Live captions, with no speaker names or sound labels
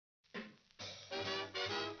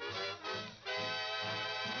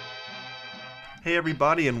Hey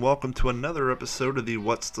everybody, and welcome to another episode of the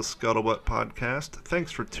What's the Scuttlebutt podcast.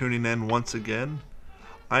 Thanks for tuning in once again.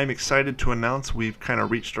 I'm excited to announce we've kind of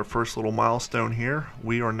reached our first little milestone here.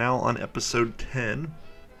 We are now on episode 10.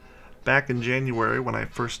 Back in January, when I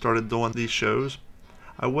first started doing these shows,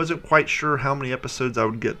 I wasn't quite sure how many episodes I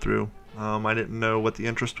would get through. I didn't know what the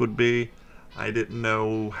interest would be. I didn't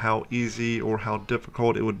know how easy or how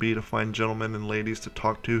difficult it would be to find gentlemen and ladies to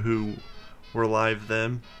talk to who were alive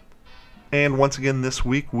then. And once again this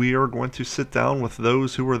week we are going to sit down with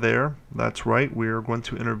those who were there. That's right, we are going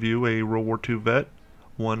to interview a World War II vet,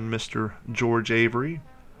 one Mr. George Avery.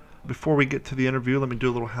 Before we get to the interview, let me do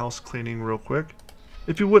a little house cleaning real quick.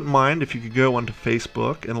 If you wouldn't mind, if you could go onto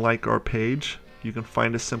Facebook and like our page. You can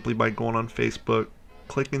find us simply by going on Facebook,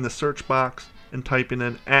 clicking the search box, and typing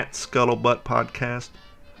in @Scuttlebutt Podcast.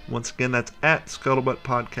 Once again, that's @Scuttlebutt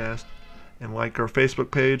Podcast, and like our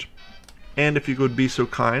Facebook page. And if you would be so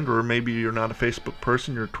kind, or maybe you're not a Facebook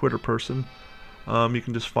person, you're a Twitter person, you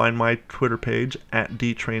can just find my Twitter page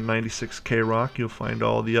 @DTrain96KRock. You'll find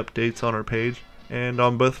all the updates on our page. And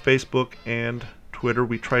on both Facebook and Twitter,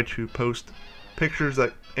 we try to post pictures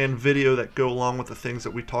and video that go along with the things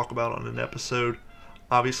that we talk about on an episode.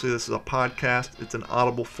 Obviously, this is a podcast. It's an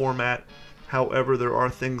audible format. However, there are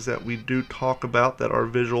things that we do talk about that are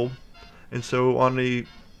visual. And so on the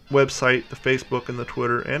website, the Facebook, and the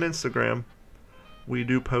Twitter and Instagram, we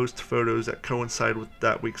do post photos that coincide with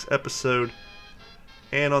that week's episode.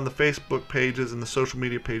 And on the Facebook pages and the social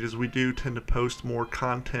media pages, we do tend to post more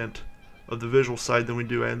content of the visual side than we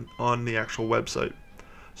do on the actual website.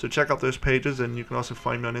 So check out those pages, and you can also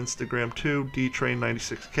find me on Instagram too,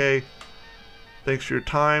 DTrain96K. Thanks for your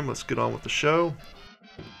time. Let's get on with the show.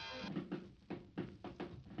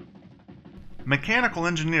 Mechanical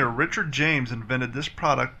engineer Richard James invented this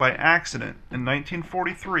product by accident in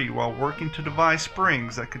 1943 while working to devise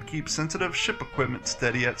springs that could keep sensitive ship equipment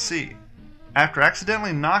steady at sea. After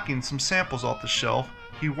accidentally knocking some samples off the shelf,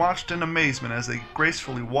 he watched in amazement as they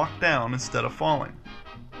gracefully walked down instead of falling.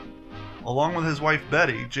 Along with his wife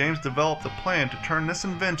Betty, James developed a plan to turn this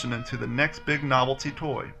invention into the next big novelty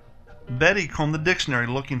toy. Betty combed the dictionary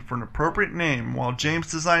looking for an appropriate name, while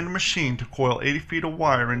James designed a machine to coil 80 feet of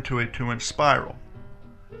wire into a 2-inch spiral.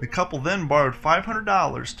 The couple then borrowed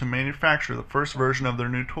 $500 to manufacture the first version of their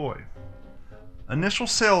new toy. Initial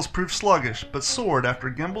sales proved sluggish, but soared after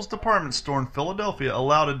Gimbel's department store in Philadelphia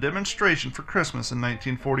allowed a demonstration for Christmas in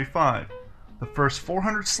 1945. The first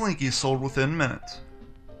 400 Slinkies sold within minutes.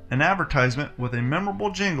 An advertisement with a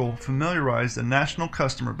memorable jingle familiarized the national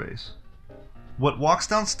customer base. What walks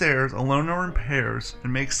downstairs alone or in pairs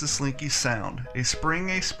and makes the Slinky sound? A spring,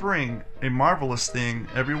 a marvelous thing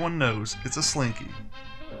everyone knows, it's a Slinky.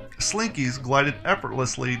 Slinkies glided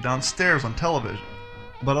effortlessly downstairs on television,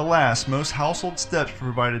 but alas, most household steps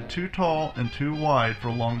provided too tall and too wide for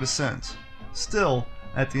long descents. Still,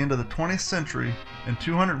 at the end of the 20th century, and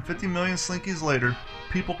 250 million Slinkies later,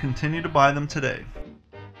 people continue to buy them today.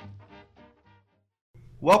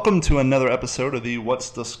 Welcome to another episode of the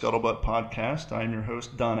What's the Scuttlebutt podcast. I'm your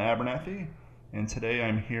host, Don Abernathy, and today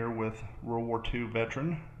I'm here with World War II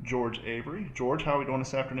veteran George Avery. George, how are we doing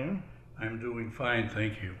this afternoon? I'm doing fine,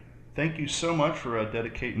 thank you. Thank you so much for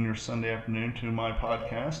dedicating your Sunday afternoon to my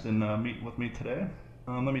podcast and meeting with me today.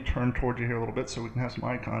 Let me turn toward you here a little bit so we can have some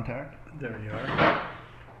eye contact. There you are.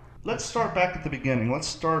 Let's start back at the beginning.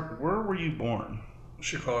 Where were you born?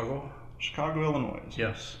 Chicago. Chicago, Illinois.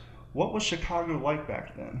 Yes. What was Chicago like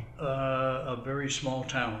back then? A very small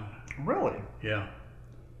town. Really? Yeah.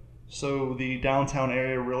 So the downtown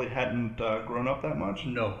area really hadn't grown up that much?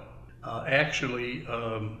 No. Actually,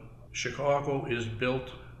 Chicago is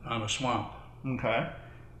built on a swamp. Okay.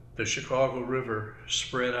 The Chicago River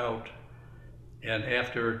spread out, and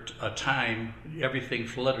after a time, everything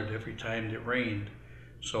flooded every time it rained.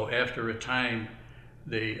 So after a time,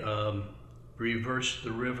 they reversed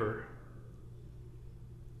the river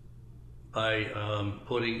by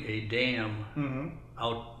putting a dam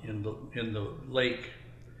out in the lake,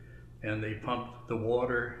 and they pumped the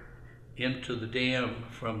water into the dam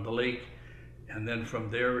from the lake, and then from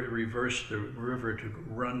there it reversed the river to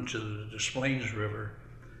run to the Des Plaines River,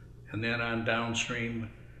 and then on downstream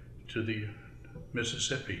to the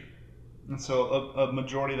Mississippi. And so a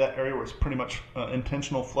majority of that area was pretty much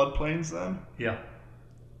intentional floodplains then? Yeah.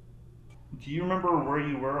 Do you remember where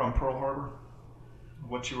you were on Pearl Harbor?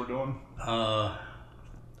 What you were doing?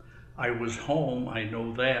 I was home, I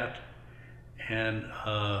know that, and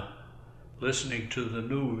listening to the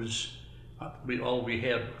news. All we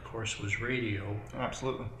had, of course, was radio.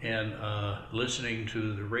 Absolutely. And listening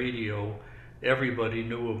to the radio, everybody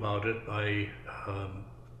knew about it by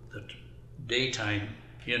the daytime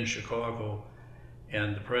in Chicago,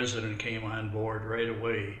 And the president came on board right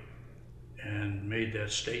away and made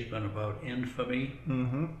that statement about infamy,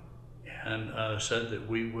 and said that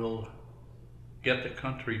we will get the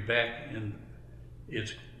country back in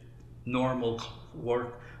its normal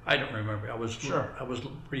work. I don't remember. I was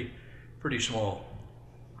pretty small,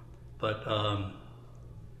 but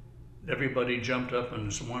everybody jumped up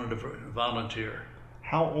and wanted to volunteer.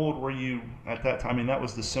 How old were you at that time? I mean, that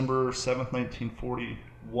was December 7th,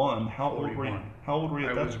 1941. How old were you? How old were you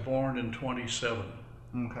at that time? I was born in 27.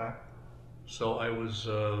 Okay. So I was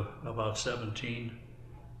about 17.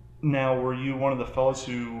 Now, were you one of the fellows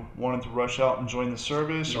who wanted to rush out and join the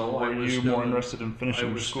service, No, or were you more interested in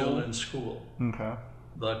finishing school? I was still in school. Okay.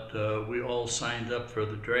 But we all signed up for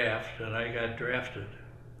the draft, and I got drafted.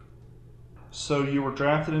 So you were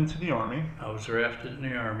drafted into the Army. I was drafted in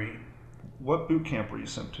the Army. What boot camp were you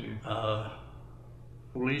sent to?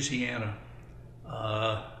 Louisiana,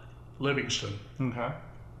 Livingston. Okay.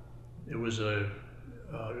 It was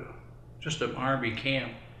just an Army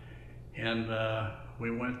camp, and we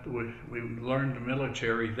learned the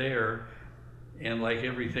military there, and like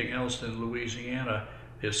everything else in Louisiana,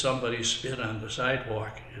 if somebody spit on the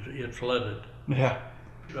sidewalk, it flooded. Yeah.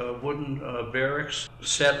 Wooden barracks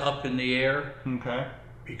set up in the air. Okay.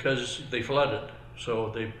 Because they flooded.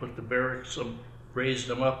 So they put the barracks, raised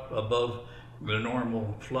them up above the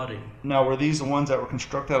normal flooding. Now, were these the ones that were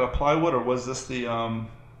constructed out of plywood, or was this the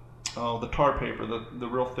tar paper, the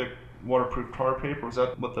real thick waterproof tar paper? Was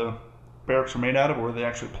that what the barracks were made out of, or were they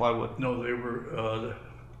actually plywood? No, they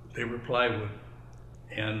were plywood,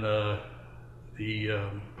 and the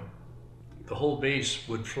whole base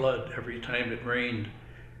would flood every time it rained.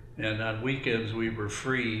 And on weekends we were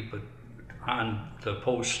free, but on the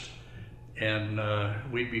post, and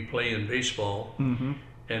we'd be playing baseball, and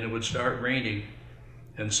it would start raining,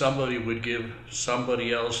 and somebody would give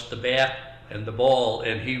somebody else the bat and the ball,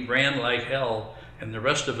 and he ran like hell, and the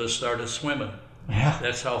rest of us started swimming. Yeah.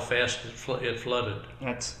 That's how fast it flooded.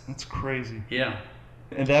 That's crazy. Yeah.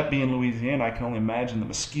 And that being Louisiana, I can only imagine the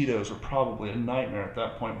mosquitoes were probably a nightmare at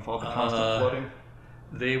that point with all the constant flooding.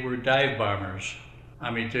 They were dive bombers. I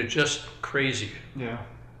mean, they're just crazy. Yeah.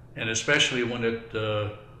 And especially when it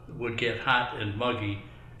would get hot and muggy,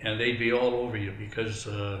 and they'd be all over you because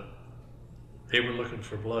they were looking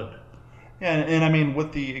for blood. Yeah, and I mean,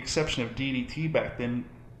 with the exception of DDT back then,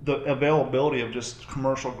 the availability of just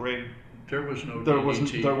commercial grade. There was no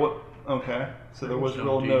DDT. Okay. So there was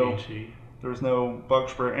no DDT. There was no bug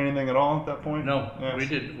spray, anything at all at that point? No, yes.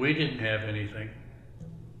 We didn't have anything.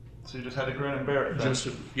 So you just had to grin and bear it then?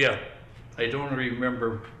 Yeah. I don't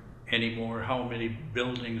remember anymore how many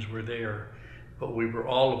buildings were there, but we were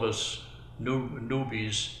all of us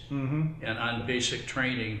newbies and on basic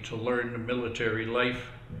training to learn the military life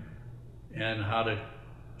and how to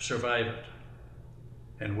survive it.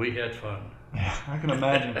 And we had fun. Yeah, I can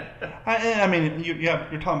imagine. I mean, you're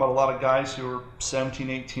talking about a lot of guys who are 17,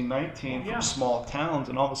 18, 19 from small towns,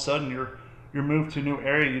 and all of a sudden you're moved to a new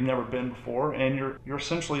area you've never been before, and you're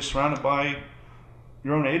essentially surrounded by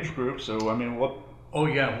your own age group. So I mean, what? Oh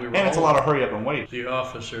yeah, we were. And it's a lot of hurry up and wait. The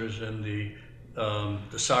officers and the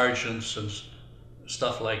sergeants and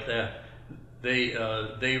stuff like that,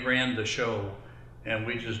 they ran the show, and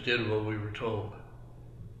we just did what we were told,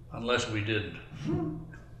 unless we didn't.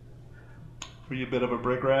 Were you a bit of a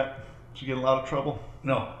brick rat? Did you get in a lot of trouble?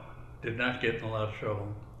 No, did not get in a lot of trouble.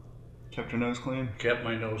 Kept your nose clean? Kept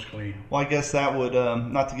my nose clean. Well, I guess that would,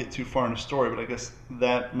 not to get too far in the story, but I guess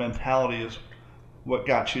that mentality is what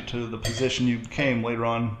got you to the position you became later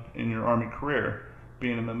on in your Army career,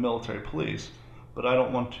 being in the military police. But I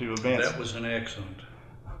don't want to advance. That was an accident.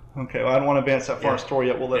 Okay, well, I don't want to advance that far in the story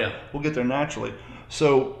yet. We'll get there naturally.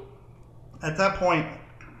 So, at that point,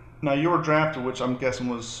 now you were drafted, which I'm guessing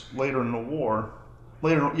was later in the war.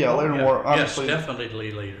 Later in the war, obviously. Yes,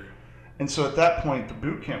 definitely later. And so at that point, the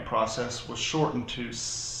boot camp process was shortened to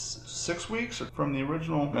 6 weeks from the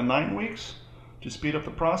original 9 weeks to speed up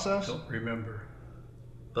the process? I don't remember,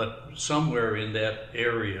 but somewhere in that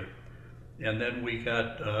area. And then we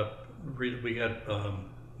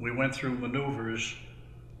went through maneuvers,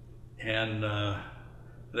 and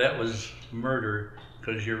that was murder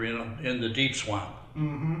because you're in the deep swamp,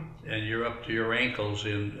 and you're up to your ankles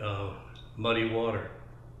in muddy water.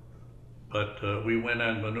 But we went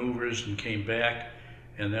on maneuvers and came back,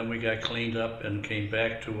 and then we got cleaned up and came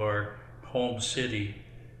back to our home city,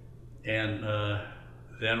 and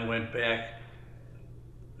then went back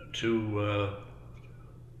to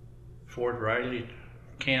Fort Riley,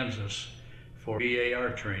 Kansas for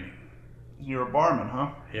BAR training. You're a barman,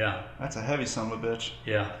 huh? Yeah. That's a heavy son of a bitch.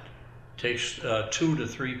 Yeah. Takes 2 to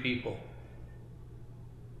 3 people.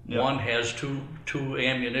 Yep. One has two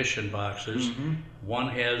ammunition boxes. Mm-hmm. One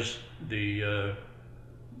has the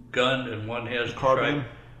gun, and one has the carbine.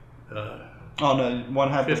 Oh no,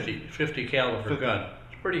 one had 50 caliber 50. gun.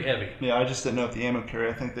 It's pretty heavy. Yeah, I just didn't know if the ammo carrier.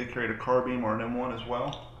 I think they carried a carbine or an M1 as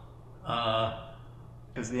well.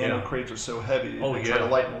 Because the ammo crates are so heavy, they try to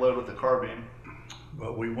lighten the load with the carbine.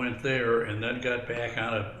 But we went there and then got back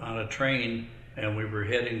on a train, and we were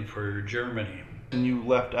heading for Germany. And you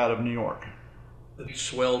left out of New York. It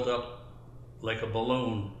swelled up like a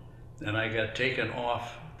balloon, and I got taken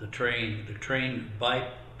off the train. The train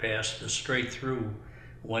bypassed the straight through,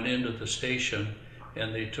 went into the station,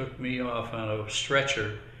 and they took me off on a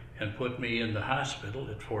stretcher and put me in the hospital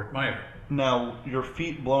at Fort Myer. Now, your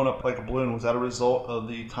feet blown up like a balloon, was that a result of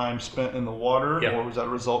the time spent in the water, or was that a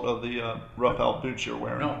result of the rough out boots you're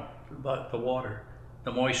wearing? No, but the water,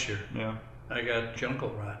 the moisture. Yeah. I got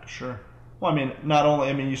jungle rot. Sure. Well, I mean, not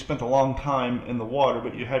only, you spent a long time in the water,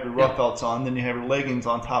 but you had your rough outs on, then you have your leggings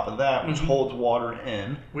on top of that, which holds water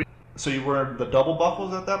in. So you wear the double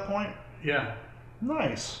buckles at that point? Yeah.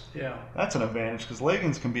 Nice. Yeah. That's an advantage, because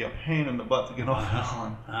leggings can be a pain in the butt to get off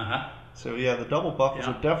and on. So yeah, the double buckles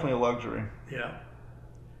are definitely a luxury. Yeah.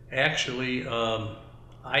 Actually,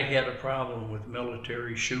 I had a problem with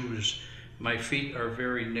military shoes. My feet are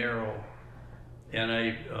very narrow, and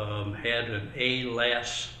I had an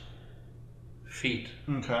A-lass feet.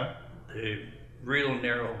 Okay. They're real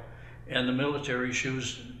narrow, and the military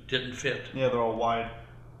shoes didn't fit. Yeah, they're all wide.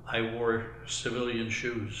 I wore civilian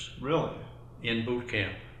shoes. Really? In boot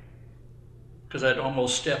camp, because I'd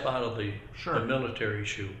almost step out of the military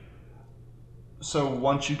shoe. So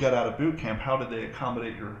once you got out of boot camp, how did they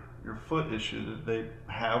accommodate your foot issue? Did they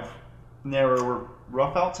have narrower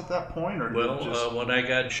rough outs at that point, or when I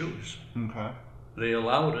got shoes, they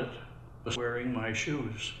allowed it. I was wearing my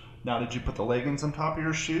shoes. Now, did you put the leggings on top of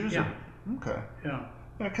your shoes? Yeah. Okay. Yeah.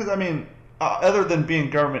 Yeah, because other than being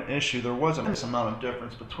government issue, there wasn't this amount of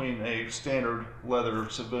difference between a standard leather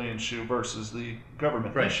civilian shoe versus the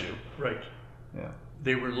government issue. Right. Yeah.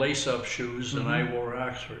 They were lace-up shoes, and I wore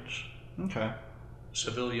Oxfords. Okay.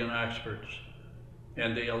 Civilian Oxfords.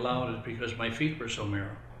 And they allowed it because my feet were so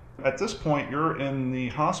narrow. At this point, you're in the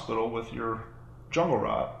hospital with your jungle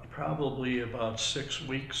rot. Probably about 6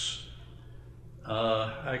 weeks.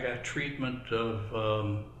 I got treatment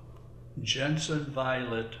of Jensen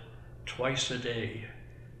Violet twice a day,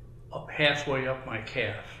 halfway up my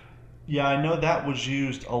calf. Yeah, I know that was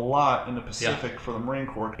used a lot in the Pacific for the Marine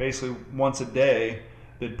Corps. Basically, once a day,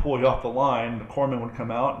 they'd pull you off the line, the corpsman would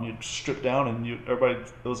come out, and you'd strip down, and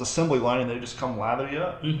it was assembly line, and they'd just come lather you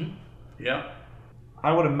up. Mm-hmm. Yeah.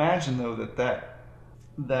 I would imagine, though,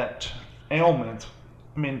 that ailment,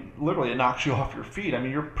 literally it knocks you off your feet.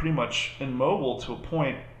 You're pretty much immobile to a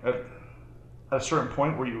point, at a certain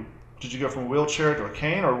point where did you go from a wheelchair to a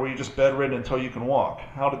cane, or were you just bedridden until you can walk?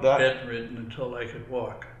 How did that? Bedridden until I could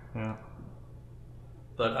walk. Yeah.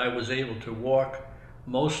 But I was able to walk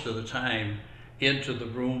most of the time into the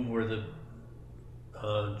room where the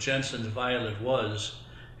Jensen's Violet was,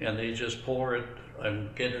 and they just pour it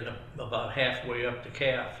and get it about halfway up the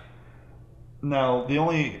calf. Now, the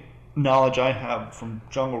only knowledge I have from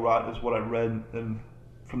jungle rot is what I read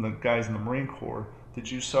from the guys in the Marine Corps. Did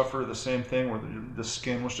you suffer the same thing where the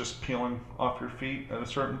skin was just peeling off your feet at a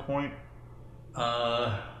certain point?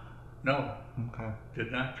 No. Okay.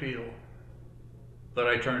 Did not peel. But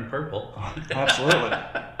I turned purple. Absolutely.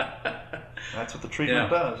 That's what the treatment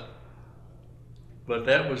does. But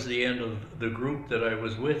that was the end of the group that I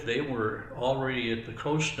was with. They were already at the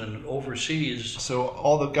coast and overseas. So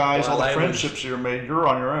all the guys, all the friendships you made, you're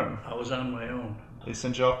on your own. I was on my own. They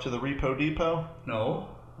sent you off to the repo depot? No.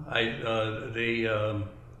 They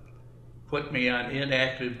put me on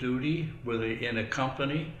inactive duty in a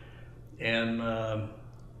company, and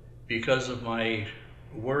because of my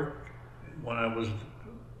work when I was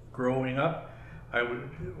growing up, I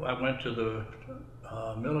went to the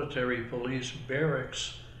military police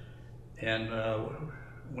barracks and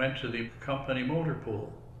went to the company motor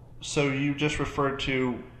pool. So you just referred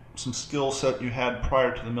to some skill set you had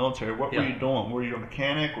prior to the military. What were you doing? Were you a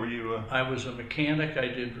mechanic? I was a mechanic. I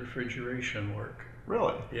did refrigeration work.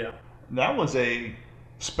 Really? Yeah. That was a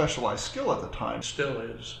specialized skill at the time. Still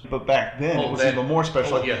is. But back then it was even more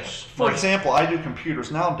specialized. Oh, yes. For example, I do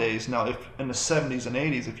computers nowadays. Now, if in the 70s and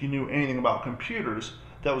 80s, if you knew anything about computers,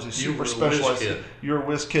 that was a super specialized. You're a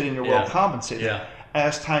whiz kid and you're well compensated. Yeah.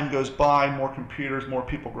 As time goes by, more computers, more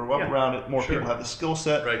people grow up around it, more people have the skill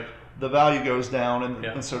set. Right. The value goes down,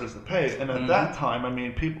 and so does the pay. And at that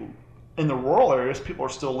time, people in the rural areas, people are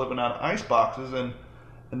still living out of ice boxes, and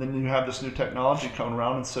then you have this new technology coming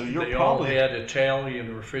around, and so you're they probably... all had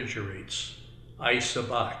Italian refrigerators ice a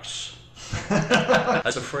box.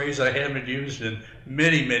 That's a phrase I haven't used in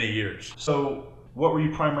many, many years. So what were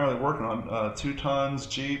you primarily working on? 2 tons,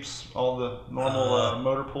 Jeeps, all the normal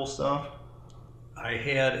motor pool stuff? I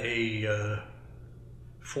had a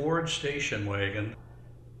Ford station wagon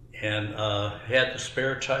and had the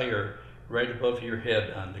spare tire right above your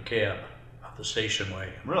head on the cab of the station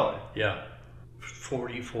wagon. Really? Yeah.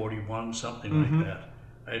 40, 41, something like that.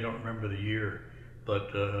 I don't remember the year, but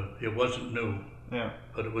it wasn't new. Yeah.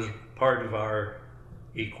 But it was part of our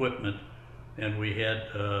equipment, and we had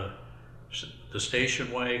the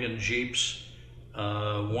station wagon, Jeeps,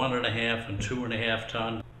 1.5 and 2.5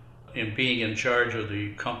 ton. And being in charge of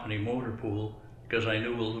the company motor pool, because I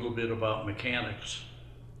knew a little bit about mechanics,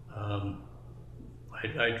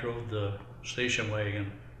 I drove the station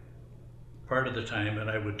wagon part of the time, and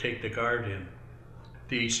I would take the guard in.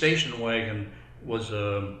 The station wagon was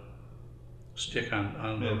a stick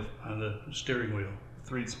on the steering wheel.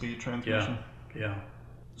 3-speed transmission. Yeah.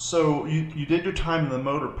 So you did your time in the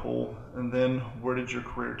motor pool, and then where did your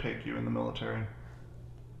career take you in the military?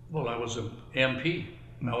 Well, I was an MP.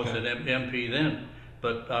 I was Okay. an MP then,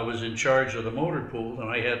 but I was in charge of the motor pool, and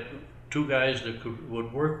I had 2 guys that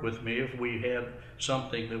would work with me if we had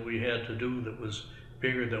something that we had to do that was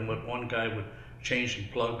bigger than what one guy would changing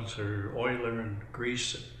plugs or oiler and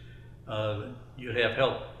grease. You'd have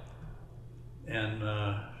help. And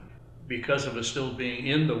because of us still being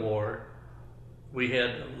in the war, we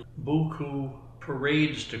had buku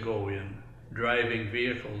parades to go in, driving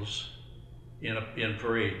vehicles in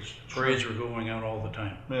parades. Parades were going on all the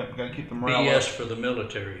time. Yeah, got to keep the morale BS up. for the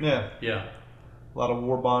military. Yeah. Yeah. A lot of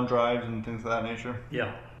war bond drives and things of that nature.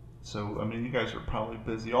 Yeah, So, I mean, you guys are probably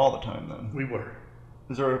busy all the time then. we were.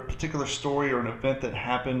 Is there a particular story or an event that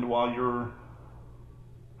happened while you're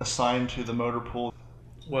assigned to the motor pool?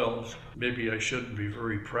 Well, maybe I shouldn't be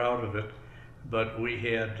very proud of it, but we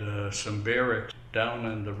had some barracks down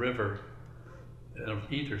in the river,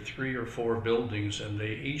 either 3 or 4 buildings, and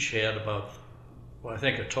they each had about, well, I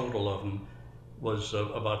think a total of them was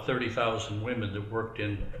about 30,000 women that worked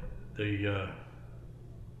in the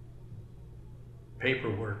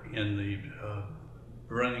paperwork in the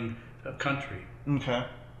running country. Okay.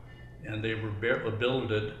 And they were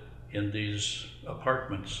billeted in these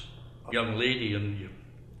apartments. A young lady, and you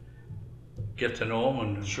get to know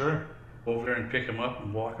them and Sure. over there and pick them up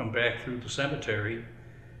and walk them back through the cemetery,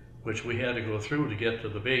 which we had to go through to get to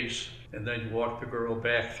the base. And then you walk the girl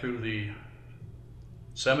back through the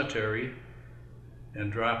cemetery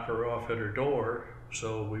and drop her off at her door,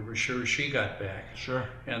 so we were sure she got back. Sure.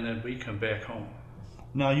 And then we come back home.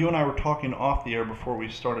 Now, you and I were talking off the air before we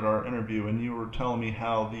started our interview, and you were telling me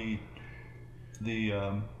how the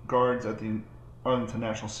guards at the Arlington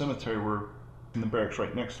National Cemetery were in the barracks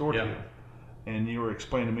right next door to Yeah. you. And you were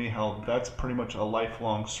explaining to me how that's pretty much a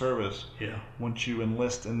lifelong service. Yeah. Once you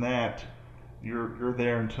enlist in that, you're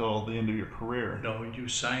there until the end of your career. No, you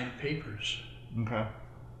sign papers. Okay.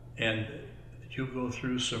 And you go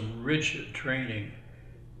through some rigid training,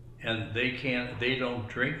 and they don't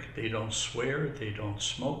drink, they don't swear, they don't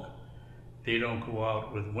smoke, they don't go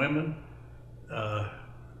out with women.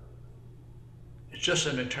 It's just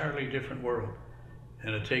an entirely different world,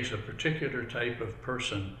 and it takes a particular type of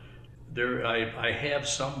person. I have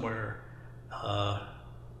somewhere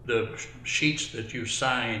the sheets that you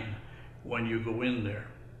sign when you go in there,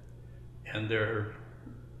 and they're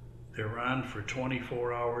on for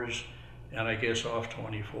 24 hours, and I guess off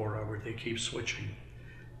 24 hours. They keep switching.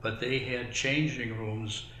 But they had changing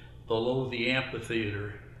rooms below the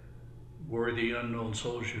amphitheater where the unknown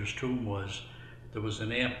soldier's tomb was. There was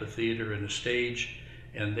an amphitheater and a stage,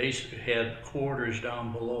 and they had quarters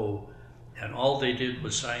down below, and all they did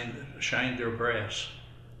was shine their brass,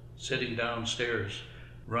 sitting downstairs,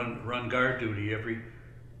 run guard duty every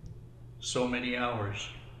so many hours.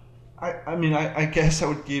 I mean, I guess that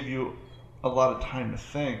would give you a lot of time to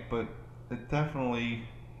think, but it definitely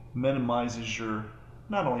minimizes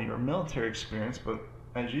not only your military experience, but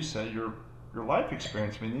as you said, your life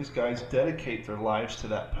experience. I mean, these guys dedicate their lives to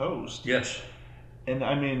that post. Yes. And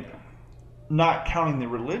I mean, not counting the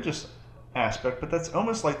religious aspect, but that's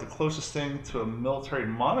almost like the closest thing to a military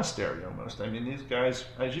monastery almost. I mean, these guys,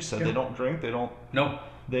 as you said, Yeah. they don't drink, No.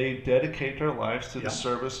 they dedicate their lives to Yeah. the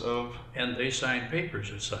service of... And they sign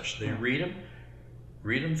papers and such. They read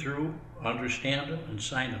them through, understand them, and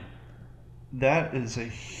sign them. That is a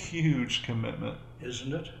huge commitment.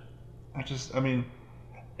 Isn't it? I mean,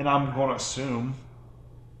 and I'm going to assume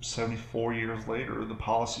 74 years later, the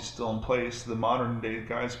policy's still in place. The modern day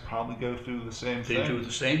guys probably go through the same thing. They do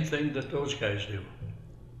the same thing that those guys do.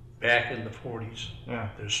 Back in the 40s. Yeah.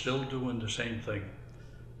 They're still doing the same thing.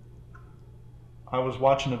 I was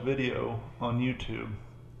watching a video on YouTube.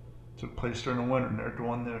 Took place during the winter, and they're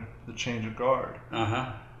doing the change of guard.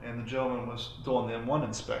 Uh-huh. And the gentleman was doing the M1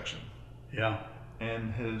 inspection. Yeah.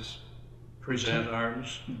 And his... Present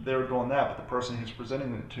arms. They were doing that, but the person he was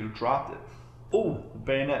presenting it to dropped it. Oh! The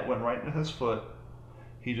bayonet went right into his foot.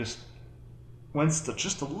 He just winced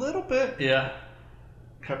just a little bit. Yeah.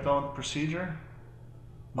 Kept on with the procedure.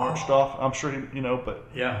 Marched off. I'm sure he, but...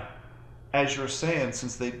 Yeah. As you're saying,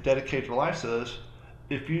 since they dedicate their lives to this,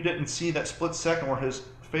 if you didn't see that split second where his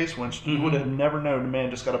face winched, you would have never known the man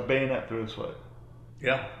just got a bayonet through his foot.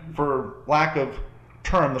 Yeah. For lack of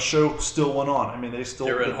term, the show still went on. I mean,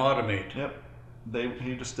 They're an automate. Yep.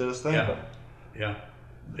 He just did his thing. Yeah. Yeah.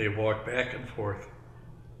 They walk back and forth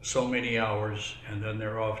so many hours, and then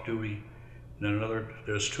they're off duty. And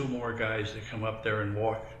there's 2 more guys that come up there and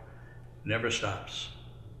walk. Never stops.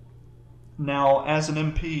 Now, as an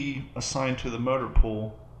MP assigned to the motor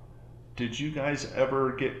pool, did you guys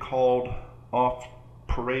ever get called off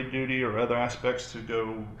parade duty or other aspects to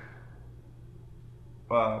go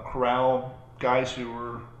corral guys who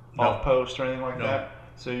were off post or anything like that?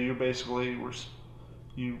 So you basically were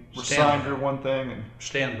assigned your one thing and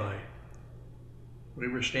standby. We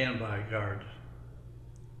were standby guards,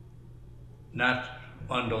 not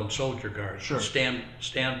unknown soldier guards. Sure.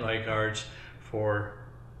 Standby guards for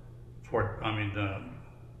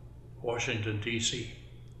Washington D.C.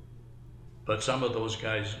 But some of those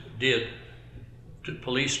guys did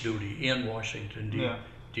police duty in Washington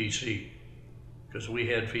D.C. because we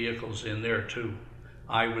had vehicles in there too.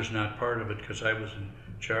 I was not part of it because I was in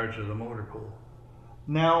charge of the motor pool.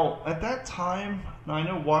 Now, at that time, I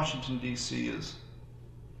know Washington, D.C. is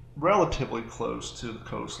relatively close to the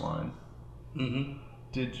coastline. Mm-hmm.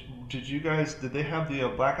 Did they have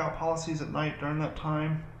the blackout policies at night during that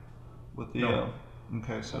time? With the no.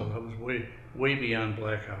 Okay, so that was way beyond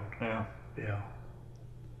blackout. Yeah. Yeah.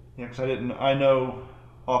 Yeah, because I know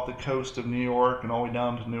off the coast of New York and all the way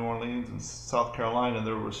down to New Orleans and South Carolina,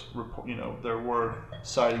 there were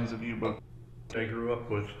sightings of U-boats. I grew up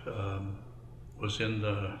with was in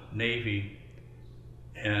the Navy,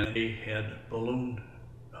 and they had balloon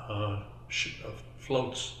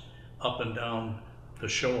floats up and down the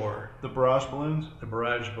shore. The barrage balloons? The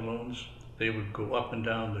barrage balloons. They would go up and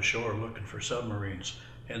down the shore looking for submarines,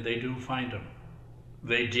 and they do find them.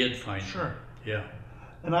 They did find them. Sure. Yeah.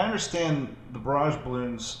 And I understand the barrage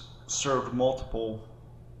balloons served multiple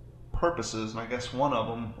purposes, and I guess one of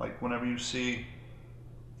them, like whenever you see,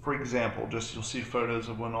 for example, you'll see photos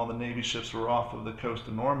of when all the Navy ships were off of the coast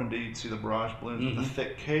of Normandy, you'd see the barrage balloons with the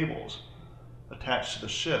thick cables attached to the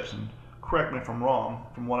ships. And correct me if I'm wrong,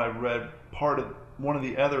 from what I read, one of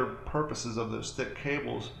the other purposes of those thick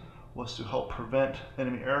cables was to help prevent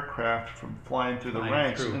enemy aircraft from flying through the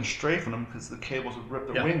ranks and strafing them because the cables would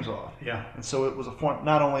rip their wings off. Yeah. And so it was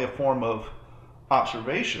not only a form of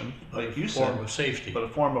observation, like you said, of safety, but a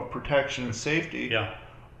form of protection and safety. Yeah.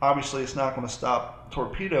 Obviously, it's not going to stop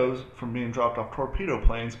torpedoes from being dropped off torpedo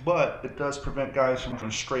planes, but it does prevent guys from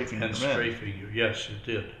strafing and strafing you. Yes, it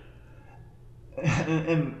did.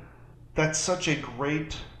 And that's such a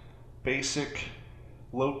great, basic,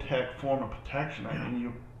 low-tech form of protection. I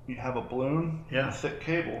mean, you have a balloon, a thick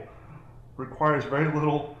cable, requires very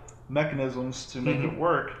little mechanisms to make it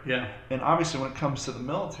work. Yeah. And obviously, when it comes to the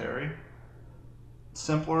military,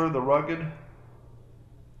 simpler, the rugged,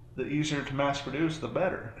 the easier to mass produce, the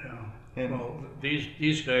better. Yeah. And well,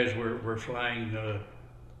 these guys were flying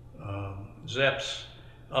Zeps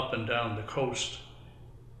up and down the coast.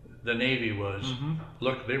 The Navy was.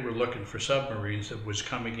 They were looking for submarines that was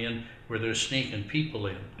coming in where they're sneaking people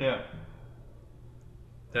in. Yeah.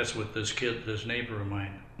 That's what this neighbor of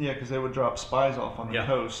mine. Yeah, because they would drop spies off on the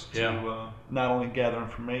coast to not only gather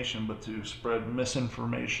information, but to spread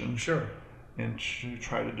misinformation. Sure. And to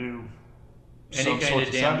try to do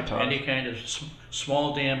any kind of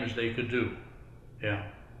small damage they could do. Yeah.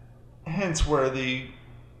 Hence where the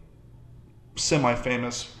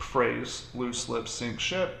semi-famous phrase, loose lips sink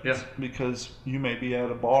ship. Yeah. Because you may be at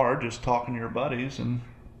a bar just talking to your buddies and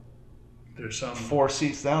there's some 4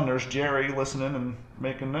 seats down, there's Jerry listening and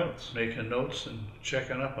making notes. Making notes and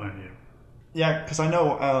checking up on you. Yeah, because I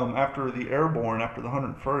know after the Airborne, after the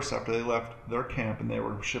 101st, after they left their camp and they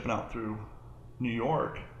were shipping out through New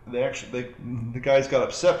York, the guys got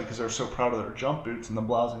upset because they were so proud of their jump boots and the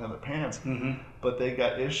blousing of their pants. But they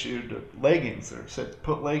got issued leggings. They said,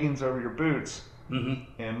 put leggings over your boots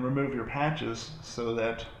and remove your patches so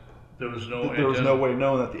that there was no way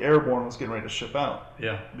knowing that the Airborne was getting ready to ship out.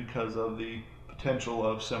 Yeah. Because of the potential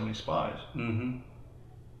of so many spies.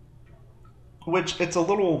 Which it's a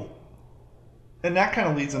little, and that kind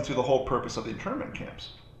of leads into the whole purpose of the internment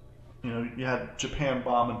camps. you had Japan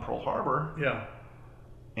bombing Pearl Harbor, Yeah.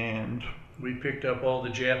 and We picked up all the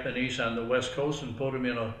Japanese on the West Coast and put them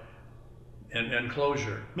in an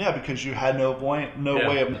enclosure. yeah, because you had no Yeah.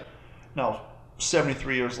 way of. Now,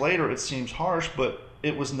 73 years later, it seems harsh, but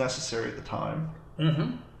it was necessary at the time.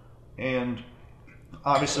 Mm-hmm. And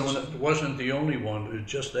obviously, It wasn't the only one. It was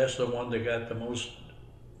just that's the one that got the most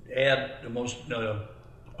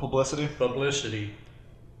publicity,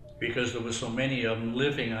 because there was so many of them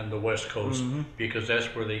living on the West Coast, because that's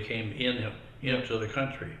where they came into the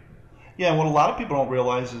country. Yeah, and what a lot of people don't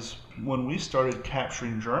realize is when we started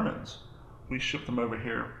capturing Germans, we shipped them over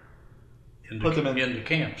here, Put them in the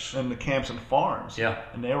camps. In the camps and farms. Yeah.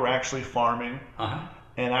 And they were actually farming. Uh-huh.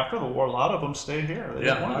 And after the war, a lot of them stayed here. They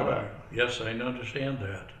didn't want to go back. Yes, I understand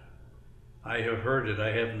that. I have heard it.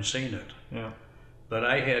 I haven't seen it. Yeah. But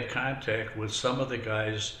I had contact with some of the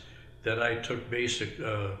guys that I took basic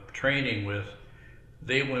training with.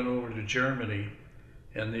 They went over to Germany,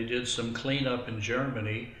 and they did some cleanup in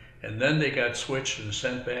Germany, and then they got switched and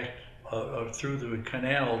sent back through the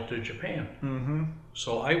canal to Japan. Mm-hmm.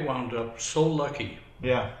 So I wound up so lucky.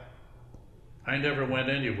 Yeah. I never went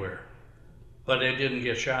anywhere, but I didn't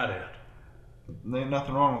get shot at. There ain't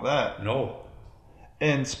nothing wrong with that. No.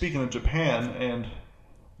 And speaking of Japan, and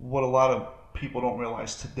what a lot of people don't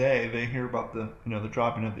realize today, they hear about the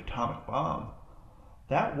dropping of the atomic bomb.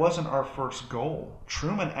 That wasn't our first goal.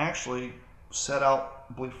 Truman actually set out,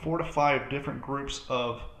 I believe, 4 to 5 different groups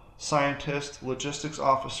of scientists, logistics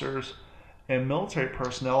officers, and military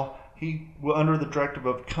personnel. He, under the directive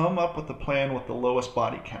of, come up with a plan with the lowest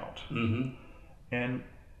body count. Mm-hmm. And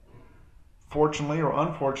fortunately or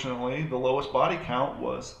unfortunately, the lowest body count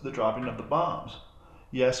was the dropping of the bombs.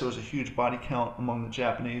 Yes, there was a huge body count among the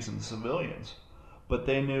Japanese and the civilians, but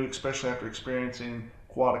they knew, especially after experiencing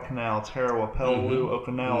Guadalcanal, Tarawa, Peleliu,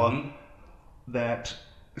 Okinawa, that,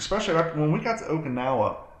 especially when we got to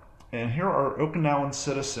Okinawa, and here are Okinawan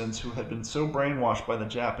citizens who had been so brainwashed by the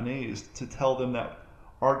Japanese to tell them that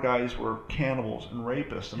our guys were cannibals and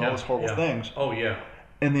rapists and all those horrible things. Oh, yeah.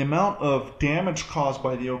 And the amount of damage caused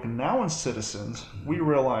by the Okinawan citizens, we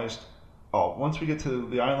realized, once we get to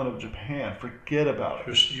the island of Japan, forget about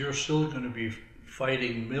it. You're still going to be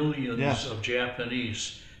fighting millions of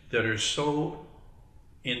Japanese that are so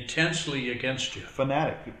intensely against you.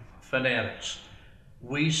 Fanatics.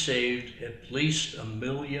 We saved at least 1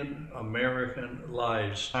 million American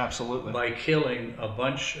lives. Absolutely. By killing a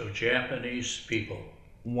bunch of Japanese people.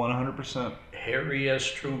 100%. Harry S.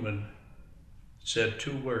 Truman said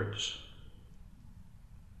 2 words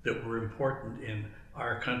that were important in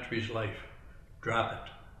our country's life. Drop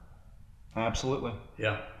it. Absolutely.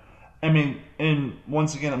 Yeah. I mean, and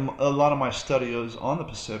once again, a lot of my study is on the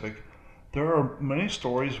Pacific. There are many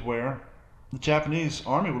stories where the Japanese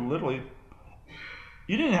army would literally,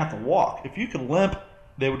 you didn't have to walk. If you could limp,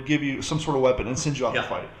 they would give you some sort of weapon and send you out to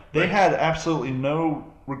fight. They had absolutely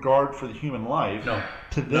no regard for the human life. No.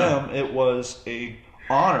 To them, it was a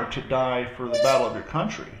honor to die for the battle of your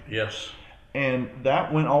country. Yes. And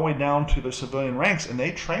that went all the way down to their civilian ranks, and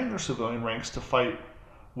they trained their civilian ranks to fight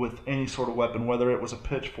with any sort of weapon, whether it was a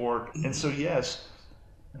pitchfork. And so, yes,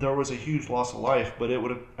 there was a huge loss of life, but it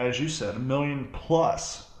would have, as you said, 1 million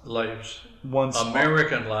plus lives. Once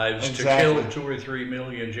American lives to kill 2 or 3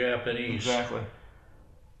 million Japanese. Exactly.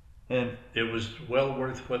 And it was well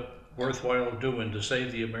worthwhile doing to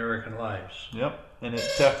save the American lives. Yep. And it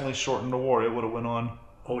definitely shortened the war. It would have went on.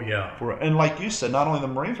 Oh, yeah. And like you said, not only the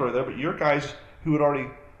Marines were there, but your guys who had already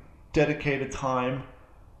dedicated time,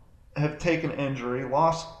 have taken injury,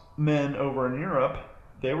 lost men over in Europe.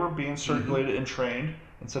 They were being circulated and trained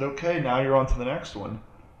and said, okay, now you're on to the next one.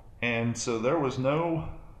 And so there was no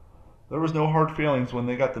hard feelings when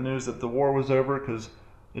they got the news that the war was over, because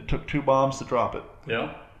it took 2 bombs to drop it.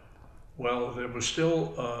 Yeah. Well, there was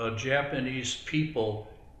still Japanese people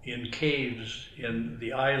in caves in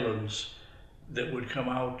the islands that would come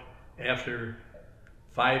out after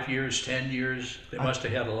 5 years, 10 years. They must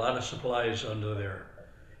have had a lot of supplies under there.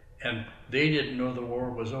 And they didn't know the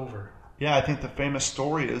war was over. Yeah, I think the famous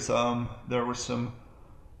story is there were some,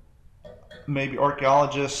 maybe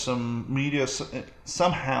archaeologists, some media,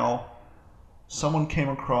 somehow someone came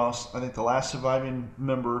across, I think the last surviving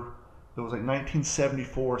member, it was like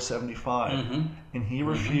 1974, 75, and he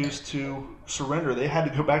refused to surrender. They had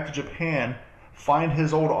to go back to Japan, find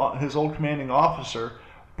his old commanding officer,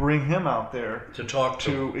 bring him out there to talk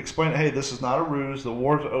to explain, hey, this is not a ruse, the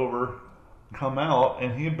war's over, come out.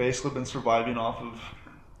 And he had basically been surviving off of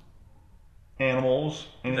animals,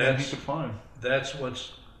 anything he could find. That's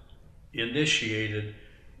what's initiated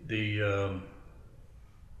the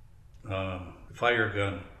fire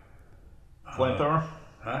gun. Flamethrower?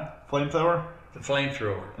 Huh? Flamethrower? The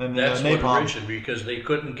flamethrower. And that's napalm. what originated, because they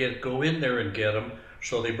couldn't go in there and get them,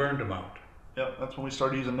 so they burned them out. Yep, that's when we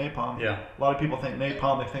started using napalm. Yeah. A lot of people think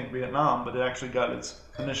napalm, they think Vietnam, but it actually got its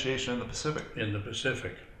initiation in the Pacific. In the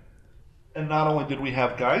Pacific. And not only did we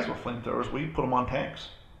have guys with flamethrowers, we put them on tanks.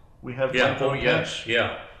 We had Yeah. flamethrower Oh, yes. tanks.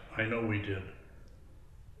 Yeah. I know we did.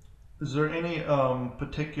 Is there any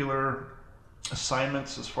particular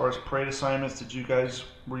assignments as far as parade assignments?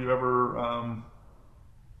 Were you ever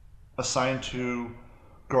assigned to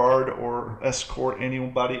guard or escort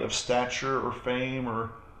anybody of stature or fame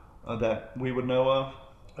or that we would know of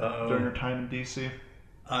during your time in D.C.?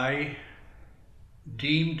 I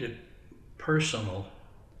deemed it personal.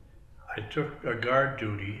 I took a guard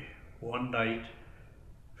duty one night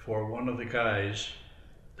for one of the guys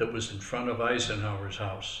that was in front of Eisenhower's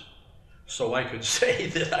house, so I could say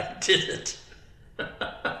that I did it.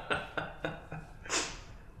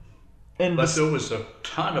 But there was a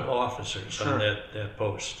ton of officers on that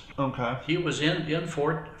post. Okay. He was in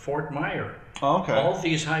Fort Myer. Oh, okay. All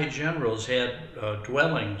these high generals had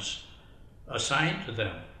dwellings assigned to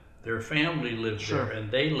them. Their family lived there,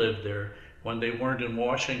 and they lived there when they weren't in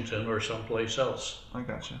Washington or someplace else. I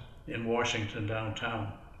gotcha. In Washington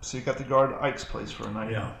downtown. So you got to guard Ike's place for a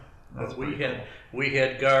night. Yeah. That's we cool.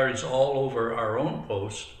 had guards all over our own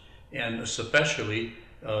post, and especially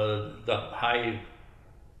the high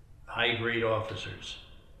grade officers.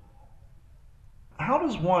 How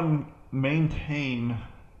does one maintain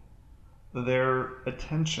their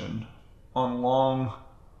attention on long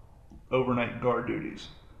overnight guard duties?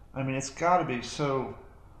 I mean, it's got to be so.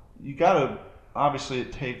 You got to, obviously,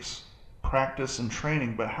 it takes practice and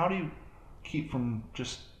training, but how do you keep from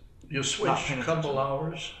just. You switch a couple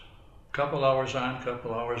hours on,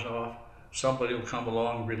 couple hours off. Somebody will come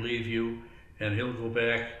along, relieve you, and he'll go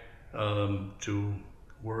back to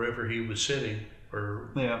wherever he was sitting.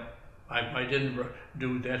 Yeah. I didn't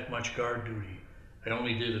do that much guard duty. I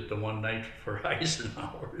only did it the one night for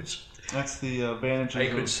Eisenhower's. That's the advantage. I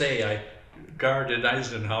could say I guarded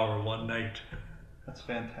Eisenhower one night. That's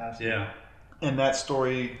fantastic. Yeah. And that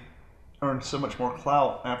story earned so much more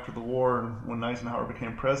clout after the war and when Eisenhower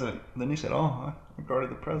became president. And then he said, I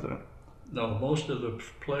guarded the president. No, most of the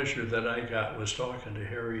pleasure that I got was talking to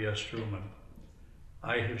Harry S. Truman.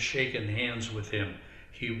 I have shaken hands with him.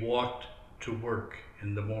 He walked to work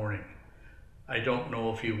in the morning. I don't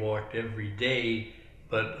know if he walked every day,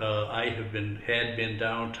 but I had been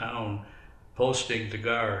downtown posting the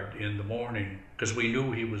guard in the morning because we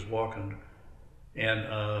knew he was walking,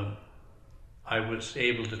 and I was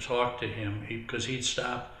able to talk to him because he'd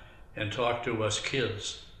stop and talk to us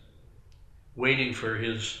kids, waiting for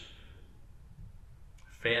his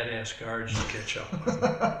fat ass guards to catch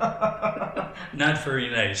up. Not very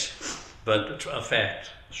nice, but a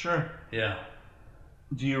fact. Sure. Yeah.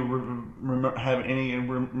 Do you have any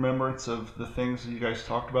remembrance of the things that you guys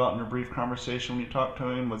talked about in your brief conversation when you talked to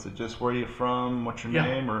him? Was it just where are you from, what's your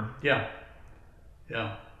name, or? Yeah.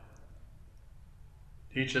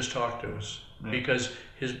 He just talked to us because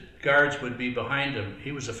his guards would be behind him.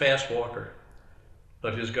 He was a fast walker,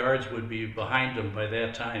 but his guards would be behind him by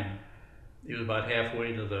that time. He was about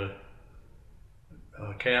halfway to the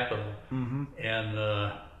Capitol,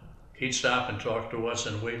 and he'd stop and talk to us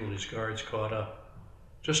and wait till his guards caught up.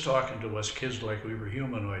 Just talking to us kids like we were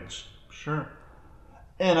humanoids. Sure.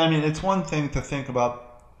 And I mean, it's one thing to think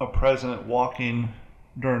about a president walking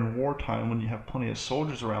during wartime when you have plenty of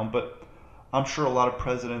soldiers around, but I'm sure a lot of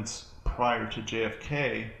presidents prior to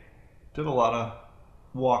JFK did a lot of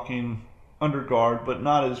walking under guard, but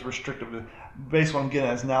not as restrictive. Based on what I'm getting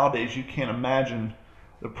at is nowadays, you can't imagine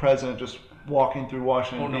the president just walking through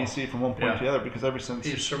Washington, D.C. from one point to the other, because ever since...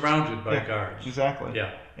 He's surrounded by guards. Exactly.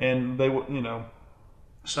 Yeah. And they would,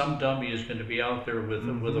 some dummy is going to be out there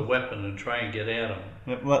with a weapon and try and get at him.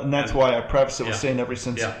 Yeah, and that's why I prefaced it with saying ever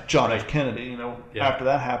since John F. Kennedy, Yeah. after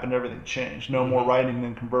that happened, everything changed. No more riding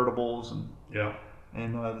in convertibles and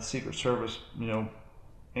the Secret Service,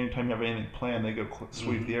 anytime you have anything planned, they go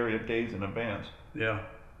sweep the area days in advance. Yeah.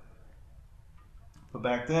 But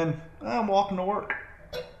back then, I'm walking to work.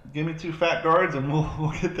 Give me 2 fat guards and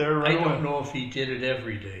we'll get there right away. I don't know if he did it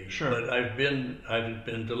every day. Sure. But I've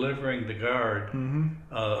been delivering the guard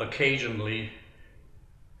occasionally,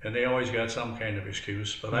 and they always got some kind of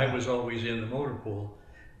excuse. But I was always in the motor pool,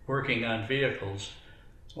 working on vehicles.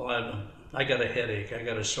 Well, I got a headache. I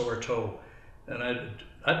got a sore toe, and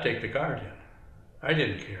I'd take the guard in. I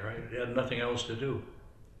didn't care. I had nothing else to do.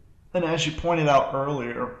 And as you pointed out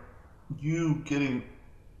earlier, you getting,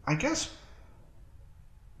 I guess,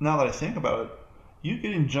 now that I think about it, you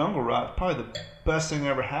getting jungle rot, probably the best thing that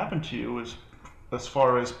ever happened to you is as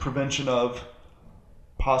far as prevention of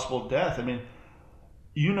possible death. I mean,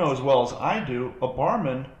 you know as well as I do, a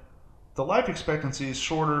barman, the life expectancy is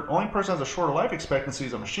shorter. Only person that has a shorter life expectancy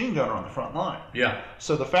is a machine gunner on the front line. Yeah.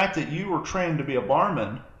 So the fact that you were trained to be a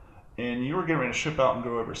barman and you were getting ready to ship out and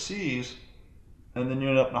go overseas, and then you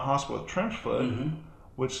ended up in a hospital with trench foot,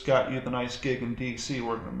 which got you the nice gig in D.C.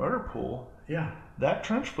 working a motor pool. Yeah. That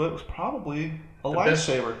trench foot was probably a The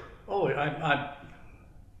lifesaver.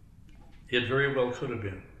 It very well could have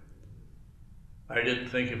been. I didn't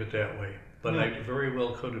think of it that way, but it very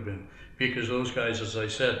well could have been, because those guys, as I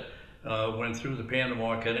said, went through the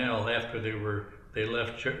Panama Canal after they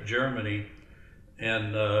left Germany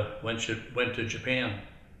and went to Japan.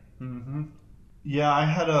 Mm-hmm. Yeah, I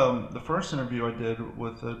had the first interview I did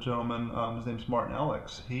with a gentleman. His name's Martin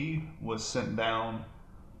Alex. He was sent down.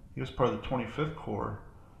 He was part of the 25th Corps,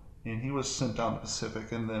 and he was sent down to the Pacific,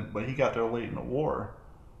 but he got there late in the war,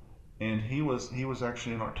 and he was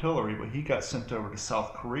actually in artillery, but he got sent over to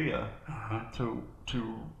South Korea to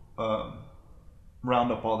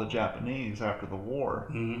round up all the Japanese after the war,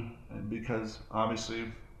 and because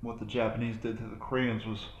obviously what the Japanese did to the Koreans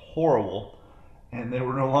was horrible, and they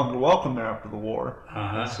were no longer welcome there after the war.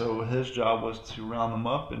 So his job was to round them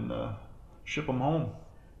up and ship them home.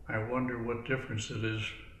 I wonder what difference it is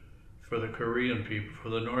for the Korean people, for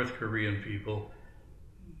the North Korean people,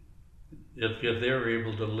 if they're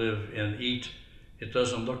able to live and eat. It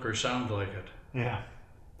doesn't look or sound like it. Yeah.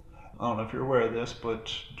 I don't know if you're aware of this,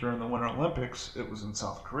 but during the Winter Olympics, it was in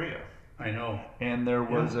South Korea. I know. And there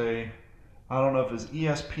was I don't know if it was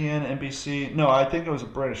ESPN, NBC. No, I think it was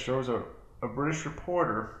there was a British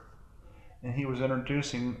reporter, and he was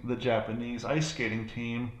introducing the Japanese ice skating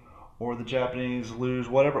team, or the Japanese luge,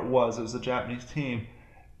 whatever it was the Japanese team.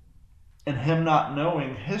 And him not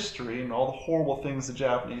knowing history and all the horrible things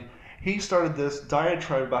he started this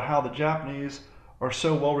diatribe about how the Japanese are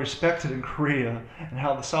so well respected in Korea, and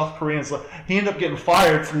how the South Koreans, he ended up getting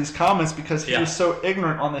fired for these comments because he was so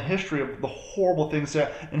ignorant on the history of the horrible things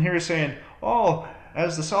and here he's saying,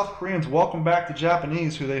 as the South Koreans welcome back the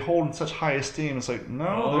Japanese who they hold in such high esteem. It's like, they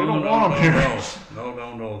don't want them here.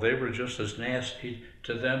 No. They were just as nasty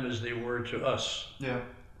to them as they were to us. Yeah.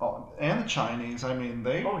 And the Chinese, I mean,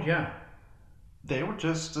 they were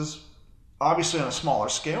just as, obviously on a smaller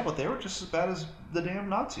scale, but they were just as bad as the damn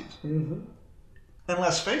Nazis. Mm-hmm. And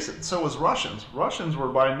let's face it, so was Russians. Russians were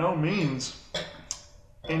by no means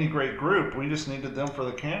any great group. We just needed them for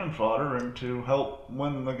the cannon fodder and to help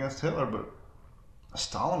win against Hitler. But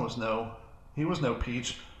Stalin was no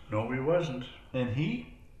peach. No, he wasn't. And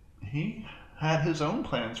he had his own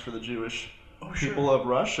plans for the Jewish people of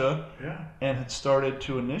Russia, and had started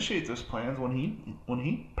to initiate those plans when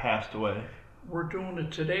he passed away. We're doing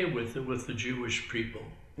it today with the Jewish people.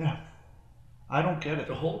 Yeah. I don't get it.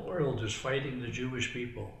 The whole world is fighting the Jewish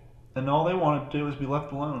people. And all they want to do is be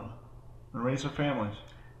left alone and raise their families.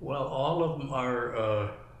 Well, all of them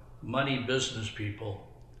are money business people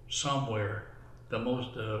somewhere.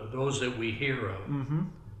 Those that we hear of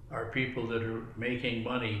are people that are making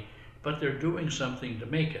money, but they're doing something to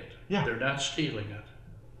make it. Yeah. They're not stealing it.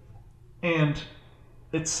 And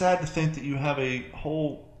it's sad to think that you have a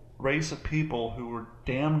whole race of people who were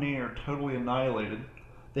damn near totally annihilated.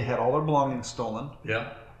 They had all their belongings stolen.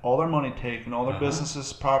 Yeah. All their money taken, all their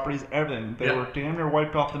businesses, properties, everything. They were damn near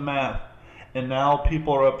wiped off the map. And now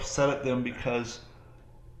people are upset at them because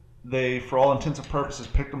they, for all intents and purposes,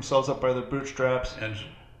 picked themselves up by their bootstraps and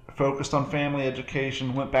focused on family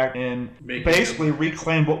education, went back and basically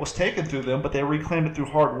reclaimed what was taken through them, but they reclaimed it through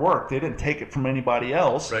hard work. They didn't take it from anybody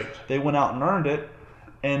else. Right. They went out and earned it,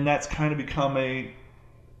 and that's kind of become a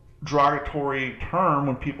derogatory term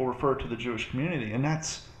when people refer to the Jewish community, and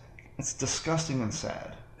it's disgusting and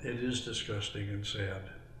sad. It is disgusting and sad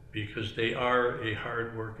because they are a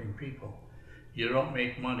hard-working people. You don't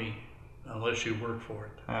make money unless you work for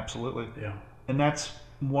it. Absolutely. Yeah. And that's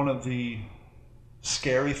one of the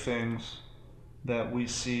scary things that we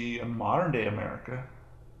see in modern day America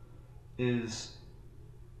is,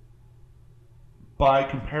 by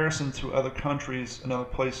comparison to other countries and other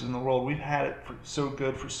places in the world, we've had it so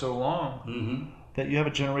good for so long that you have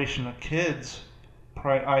a generation of kids,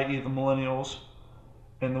 i.e. the millennials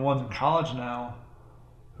and the ones in college now,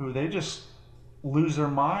 who they just lose their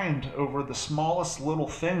mind over the smallest little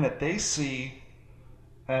thing that they see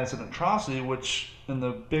as an atrocity, which in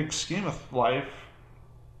the big scheme of life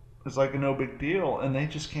is like a no big deal, and they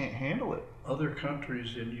just can't handle it. Other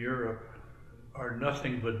countries in Europe are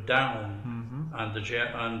nothing but down on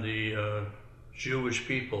the Jewish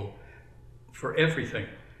people for everything.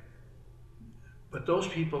 But those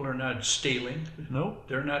people are not stealing. Nope.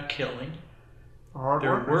 They're not killing. Hard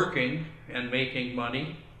They're workers. working and making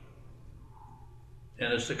money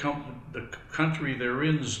and it's the country they're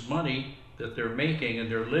in's money that they're making,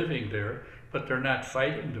 and they're living there, but they're not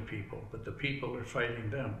fighting the people, but the people are fighting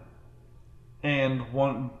them. And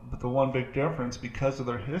the one big difference, because of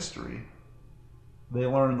their history, they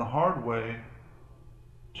learned the hard way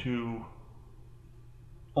to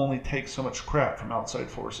only take so much crap from outside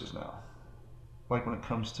forces now. Like when it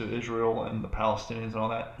comes to Israel and the Palestinians and all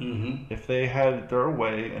that. Mm-hmm. If they had it their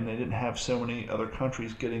way and they didn't have so many other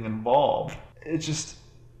countries getting involved, it's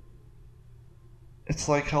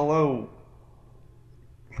like, hello,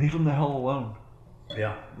 leave them the hell alone.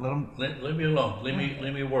 Yeah. Let me alone. Let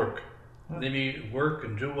me work. Yeah. Let me work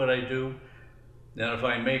and do what I do. Then if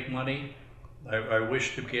I make money, I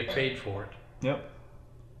wish to get paid for it. Yep.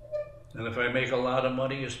 And if I make a lot of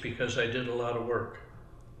money, it's because I did a lot of work.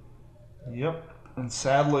 Yep. And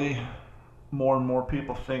sadly, more and more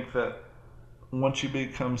people think that once you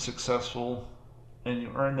become successful and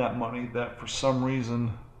you earn that money, that for some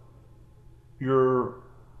reason your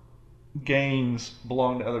gains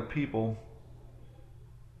belong to other people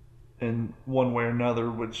in one way or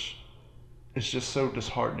another, which is just so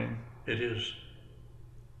disheartening. It is.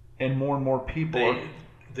 And more people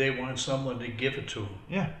they want someone to give it to them.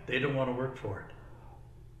 Yeah. They don't want to work for it.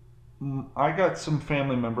 I got some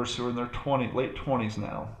family members who are in their late 20s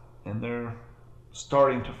now, and they're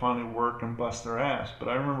starting to finally work and bust their ass. But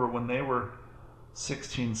I remember when they were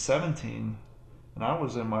 16, 17, and I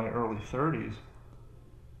was in my early 30s,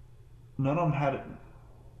 none of them had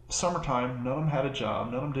summertime, none of them had a job,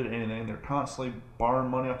 none of them did anything. They're constantly borrowing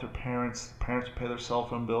money off their parents. The parents pay their cell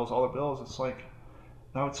phone bills, all their bills. It's like,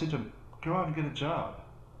 I would say to them, go out and get a job.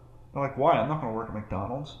 They're like, why? I'm not going to work at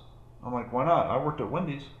McDonald's. I'm like, why not? I worked at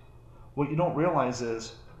Wendy's. What you don't realize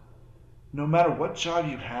is, no matter what job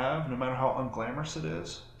you have, no matter how unglamorous it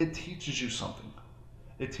is, it teaches you something.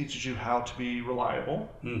 It teaches you how to be reliable.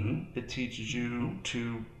 Mm-hmm. It teaches you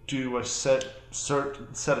to do a set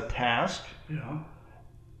of tasks. Yeah.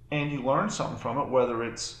 And you learn something from it, whether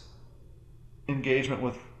it's engagement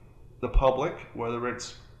with the public, whether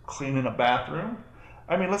it's cleaning a bathroom.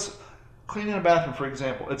 I mean, cleaning a bathroom, for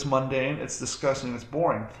example, it's mundane, it's disgusting, it's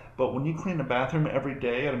boring. But when you clean a bathroom every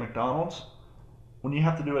day at a McDonald's, when you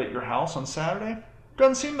have to do it at your house on Saturday, it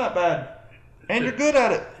doesn't seem that bad. And you're good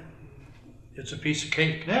at it. It's a piece of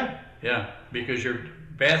cake. Yeah. Yeah, because your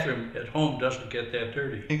bathroom at home doesn't get that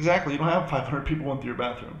dirty. Exactly. You don't have 500 people going through your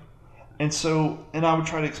bathroom. And I would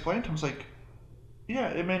try to explain to them, it's like, yeah,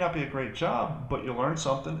 it may not be a great job, but you learn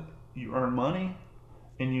something, you earn money,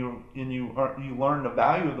 and you learn the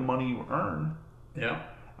value of the money you earn. Yeah.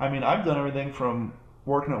 I mean, I've done everything from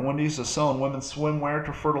working at Wendy's to selling women's swimwear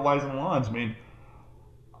to fertilizing lawns. I mean,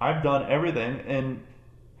 I've done everything, and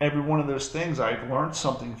every one of those things I've learned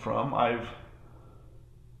something from. I've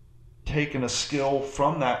taken a skill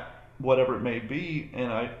from that, whatever it may be,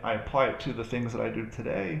 and I apply it to the things that I do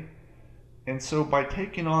today. And so by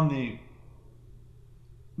taking on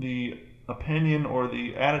the opinion or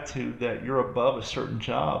the attitude that you're above a certain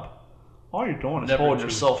job, all you're doing is holding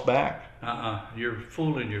yourself back. You're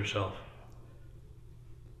fooling yourself.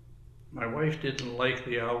 My wife didn't like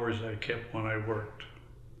the hours I kept when I worked.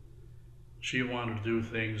 She wanted to do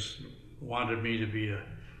things, wanted me to be a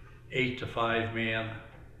 8 to 5 man.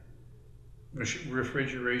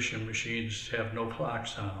 Refrigeration machines have no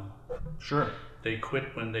clocks on them. Sure. They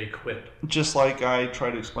quit when they quit. Just like I try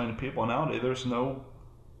to explain to people nowadays, there's no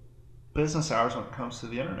business hours when it comes to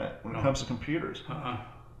the internet, when it comes to computers.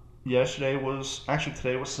 Today was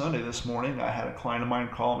Sunday. This morning I had a client of mine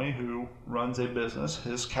call me who runs a business.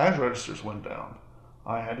 His cash registers went down.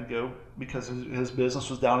 I had to go because his business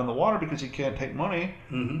was down in the water because he can't take money,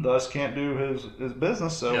 thus can't do his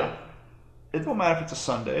business. So yeah. It don't matter if it's a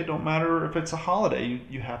Sunday, it don't matter if it's a holiday,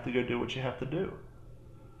 you have to go do what you have to do.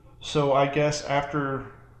 So I guess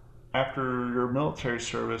after your military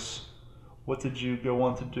service, what did you go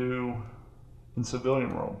on to do in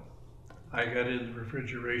civilian world? I got into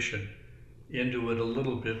refrigeration, into it a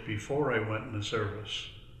little bit before I went in the service.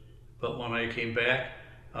 But when I came back,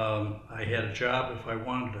 I had a job if I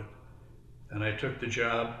wanted it. And I took the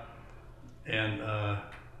job and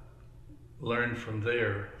learned from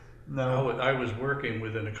there. No. I was working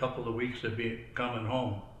within a couple of weeks of coming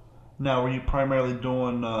home. Now, were you primarily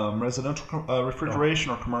doing residential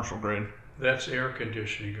refrigeration or commercial grade? That's air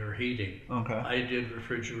conditioning or heating. Okay. I did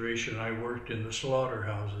refrigeration. I worked in the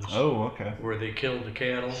slaughterhouses. Oh, okay. Where they killed the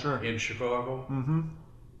cattle in Chicago. Mm-hmm.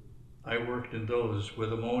 I worked in those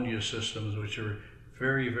with ammonia systems, which are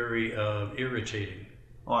very, very irritating.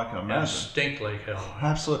 Oh, I can imagine. And stink like hell.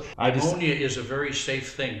 Absolutely. Ammonia is a very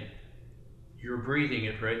safe thing. You're breathing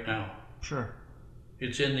it right now. Sure.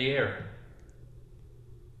 It's in the air.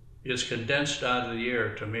 is condensed out of the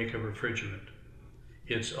air to make a refrigerant.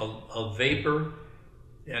 It's a vapor,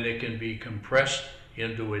 and it can be compressed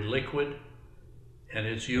into a liquid, and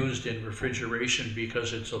it's used in refrigeration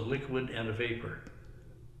because it's a liquid and a vapor.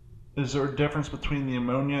 Is there a difference between the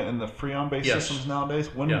ammonia and the Freon-based Yes. systems nowadays?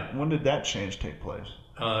 When did that change take place?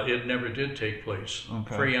 It never did take place.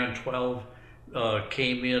 Okay. Freon 12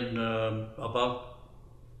 came in about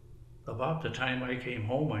the time I came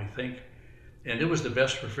home, I think, and it was the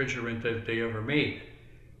best refrigerant that they ever made.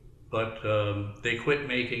 But they quit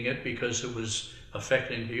making it because it was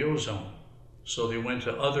affecting the ozone. So they went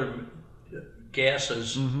to other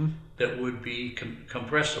gases that would be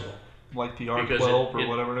compressible. Like the R12 or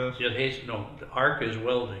whatever it is? No, the arc is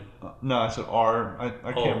welding. No, I said R. I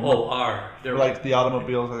can't remember. Oh, R. They're like the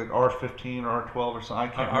automobiles, like R15 or R12 or something. I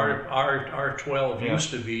can't remember. R12 used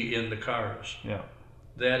to be in the cars. Yeah.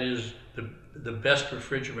 That is the best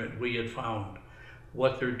refrigerant we had found.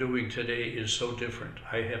 What they're doing today is so different.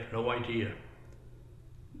 I have no idea.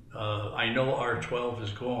 I know R12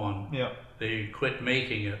 is gone. Yeah. They quit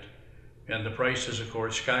making it. And the prices, of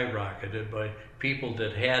course, skyrocketed by people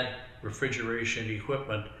that had refrigeration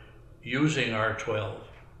equipment using R12.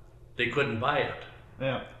 They couldn't buy it.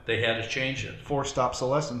 Yeah. They had to change it. Forced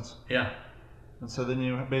obsolescence. Yeah. And so then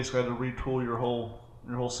you basically had to retool your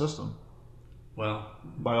whole system. Well,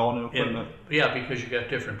 buy all new equipment. Yeah, because you got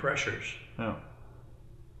different pressures. Yeah.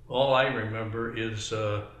 All I remember is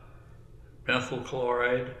methyl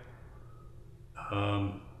chloride,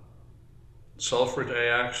 sulfur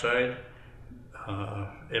dioxide,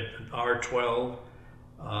 R12.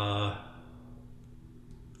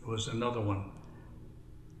 Was another one.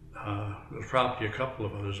 There's probably a couple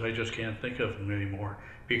of others. I just can't think of them anymore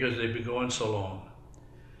because they've been going so long.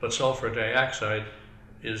 But sulfur dioxide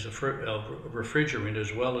is a refrigerant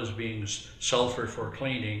as well as being sulfur for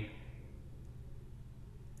cleaning.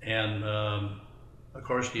 And of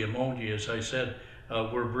course the ammonia, as I said,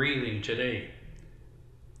 we're breathing today.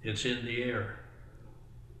 It's in the air.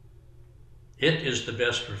 It is the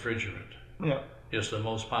best refrigerant. Yeah. It's the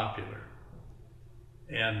most popular.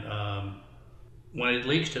 And when it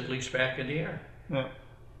leaks back in the air. Yeah.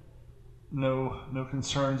 No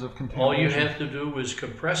concerns of contamination. All you have to do is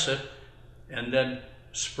compress it and then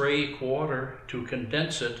spray water to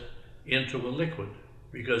condense it into a liquid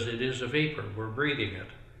because it is a vapor. We're breathing it.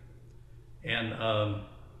 And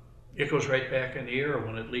it goes right back in the air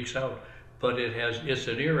when it leaks out. But it's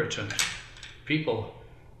an irritant.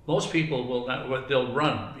 Most people will not, they'll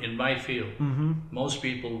run in my field. Mm-hmm. Most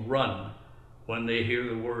people run when they hear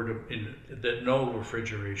the word that no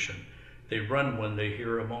refrigeration. They run when they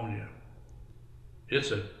hear ammonia.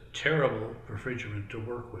 It's a terrible refrigerant to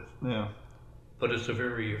work with. Yeah. But it's a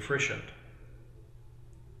very efficient.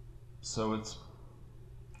 So it's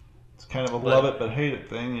kind of a love it but hate it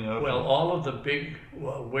thing, you know. Well, all of the big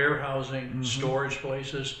warehousing, storage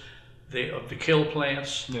places, the kill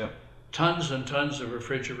plants, yeah, tons and tons of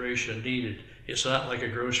refrigeration needed. It's not like a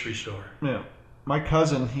grocery store. Yeah. My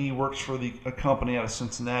cousin, he works for a company out of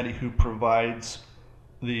Cincinnati who provides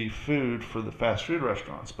the food for the fast food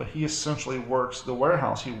restaurants, but he essentially works, the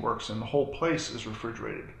warehouse he works in, the whole place is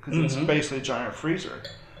refrigerated because it's basically a giant freezer.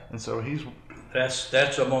 And so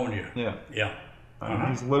That's ammonia. Yeah. Yeah.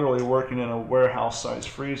 He's literally working in a warehouse-sized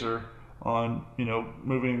freezer on,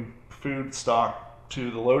 moving food stock to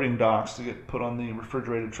the loading docks to get put on the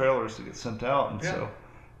refrigerated trailers to get sent out. And so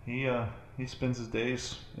he spends his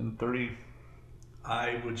days in 30.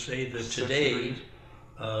 I would say that today,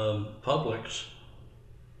 Publix,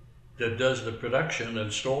 that does the production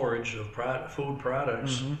and storage of food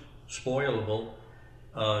products, spoilable,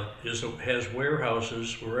 has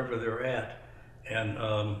warehouses wherever they're at. And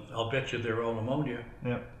I'll bet you they're all ammonia.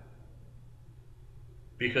 Yeah.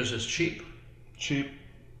 Because it's cheap.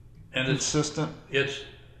 And consistent. It's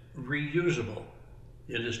reusable.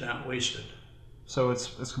 It is not wasted. So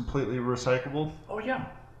it's completely recyclable? Oh yeah.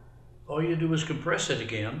 All you do is compress it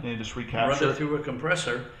again. And you just recapture run it through a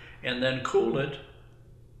compressor and then cool it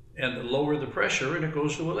and lower the pressure and it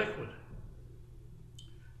goes to a liquid.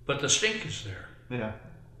 But the stink is there. Yeah.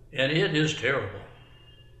 And it is terrible.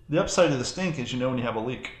 The upside of the stink is when you have a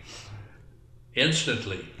leak.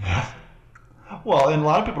 Instantly. Well, and a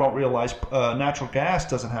lot of people don't realize natural gas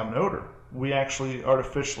doesn't have an odor. We actually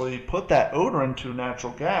artificially put that odor into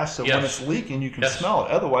natural gas so when it's leaking you can smell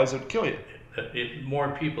it. Otherwise it would kill you. More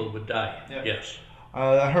people would die. Yeah. Yes.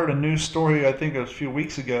 I heard a news story, I think it was a few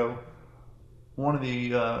weeks ago, one of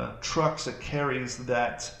the trucks that carries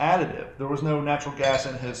that additive. There was no natural gas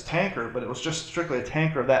in his tanker, but it was just strictly a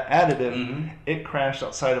tanker of that additive. Mm-hmm. It crashed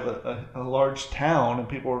outside of a large town, and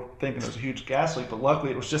people were thinking it was a huge gas leak, but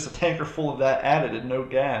luckily it was just a tanker full of that additive, no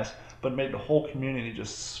gas, but made the whole community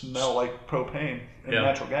just smell like propane and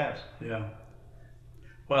natural gas. Yeah.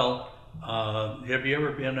 Well, have you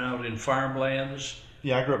ever been out in farmlands?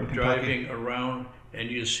 Yeah, I grew up in Kentucky. Driving around, and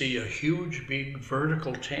you see a huge, big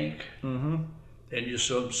vertical tank. Mm-hmm. And you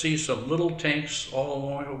see some little tanks all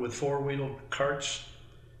along with four-wheel carts,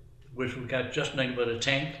 which we've got just nothing but a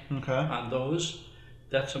tank on those.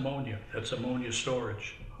 That's ammonia. That's ammonia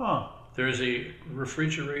storage. Huh. There's a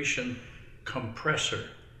refrigeration compressor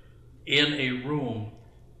in a room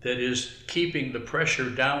that is keeping the pressure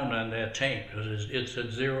down on that tank because it's at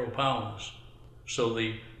 0 pounds. So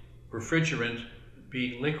the refrigerant,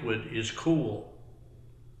 being liquid, is cool.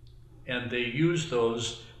 And they use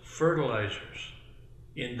those fertilizers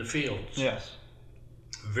in the fields. Yes.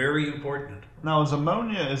 Very important. Now, is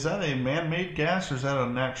ammonia, is that a man-made gas or is that a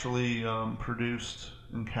naturally produced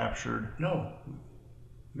and captured? No,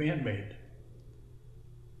 man-made.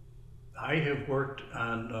 I have worked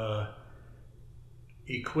on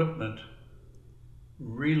equipment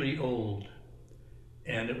really old,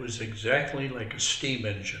 and it was exactly like a steam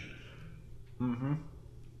engine. Mm-hmm.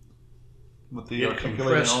 With the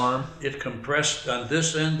articulating arm. It compressed. On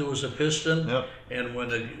this end there was a piston, yep. And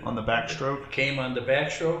when it on the backstroke came on the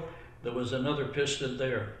backstroke, there was another piston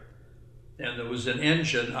there, and there was an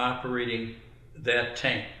engine operating that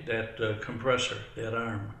tank, that compressor, that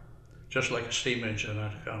arm, just like a steam engine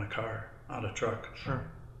on a car, on a truck. Sure.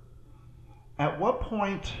 At what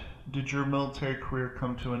point did your military career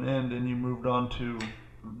come to an end and you moved on to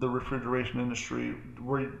the refrigeration industry?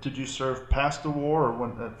 Did you serve past the war, or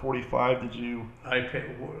when at 45 did you?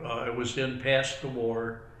 I was in past the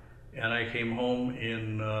war, and I came home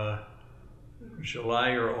in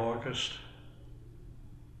July or August,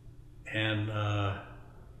 and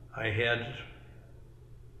I had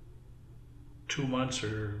 2 months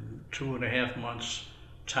or 2.5 months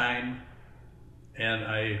time, and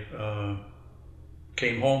I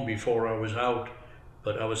came home before I was out,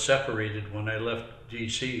 but I was separated when I left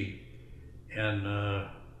DC, and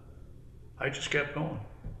I just kept going.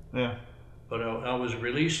 Yeah. But I was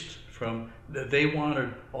released from. They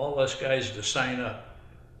wanted all us guys to sign up.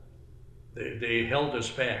 They held us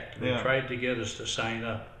back. They tried to get us to sign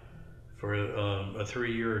up for a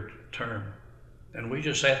 3-year term, and we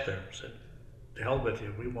just sat there and said, "To hell with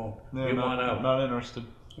you. We won't. Yeah, we want out. Not interested.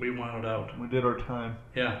 We wanted out. We did our time."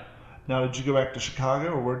 Yeah. Now, did you go back to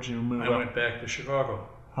Chicago, or where'd you move? I went back to Chicago.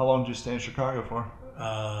 How long did you stay in Chicago for?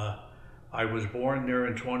 I was born there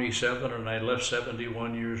in 27, and I left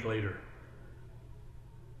 71 years later.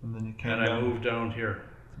 And then you came down. And I moved down here.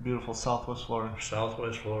 To beautiful Southwest Florida.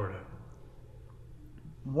 Southwest Florida.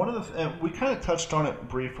 One of the we kind of touched on it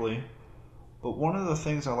briefly, but one of the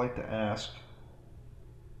things I like to ask,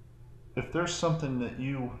 if there's something that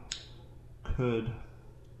you could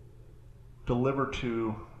deliver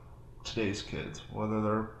to today's kids, whether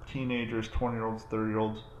they're teenagers, 20-year-olds,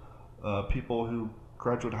 30-year-olds, people who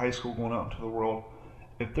graduate high school going out into the world,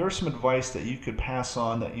 if there's some advice that you could pass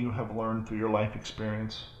on that you have learned through your life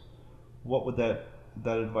experience, what would that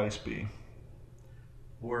advice be?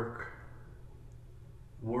 Work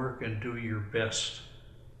and do your best.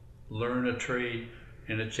 Learn a trade,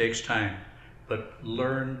 and it takes time, but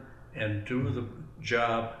learn and do the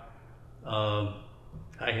job.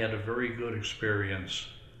 I had a very good experience.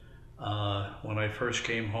 When I first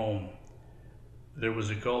came home, there was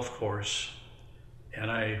a golf course, and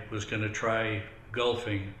I was going to try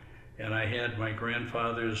golfing, and I had my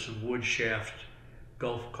grandfather's wood shaft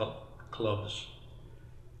golf clubs,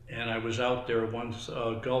 and I was out there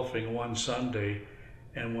golfing one Sunday,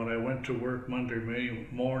 and when I went to work Monday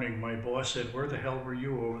morning, my boss said, "Where the hell were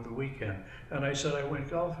you over the weekend?" And I said, "I went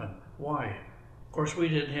golfing." "Why?" Of course, we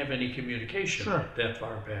didn't have any communication that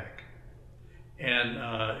far back. And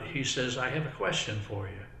he says, "I have a question for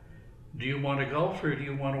you. Do you want to golf or do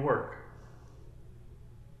you want to work?"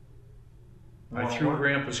 I threw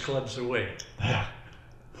Grandpa's clubs away. Yeah.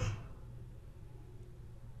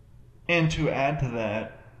 And to add to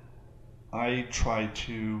that, I try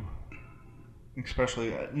to,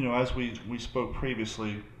 especially, as we spoke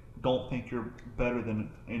previously, don't think you're better than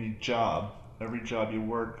any job. Every job you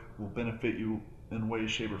work will benefit you in way,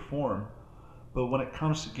 shape, or form. But when it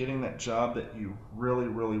comes to getting that job that you really,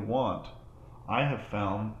 really want, I have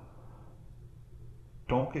found,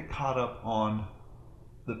 don't get caught up on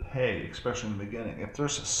the pay, especially in the beginning. If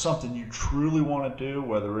there's something you truly want to do,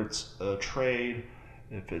 whether it's a trade,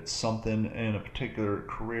 if it's something in a particular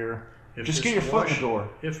career, Just get your foot in the door.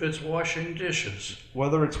 If it's washing dishes.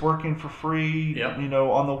 Whether it's working for free, Yep.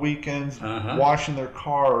 On the weekends, washing their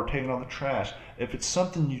car or taking out the trash. If it's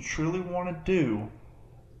something you truly want to do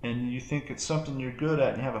and you think it's something you're good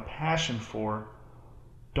at and you have a passion for,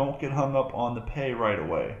 don't get hung up on the pay right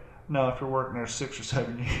away. Now, if you're working there 6 or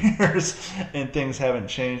 7 years and things haven't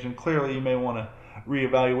changed, and clearly you may want to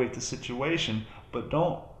reevaluate the situation, but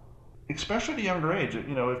don't, especially at a younger age,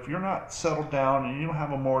 if you're not settled down and you don't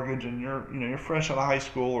have a mortgage and you're fresh out of high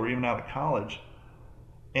school or even out of college,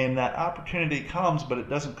 and that opportunity comes but it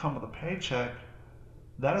doesn't come with a paycheck,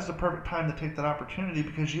 that is the perfect time to take that opportunity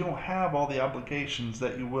because you don't have all the obligations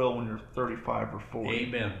that you will when you're 35 or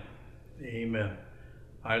 40. Amen.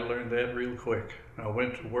 I learned that real quick. I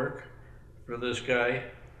went to work for this guy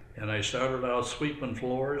and I started out sweeping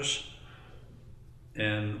floors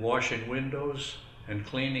and washing windows and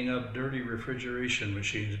cleaning up dirty refrigeration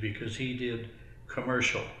machines because he did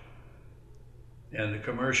commercial. And the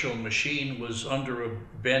commercial machine was under a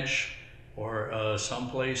bench or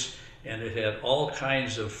someplace, and it had all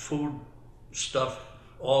kinds of food stuff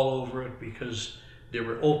all over it because there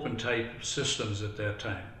were open type systems at that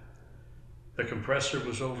time. The compressor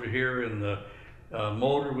was over here and the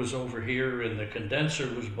motor was over here and the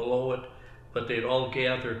condenser was below it, but they'd all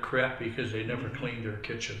gather crap because they never cleaned their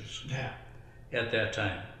kitchens. Yeah. At that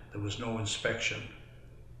time, there was no inspection.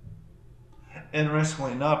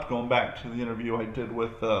 Interestingly enough, going back to the interview I did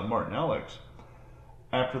with Martin Alex,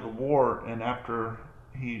 after the war and after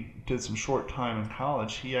he did some short time in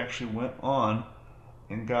college, he actually went on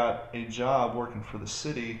and got a job working for the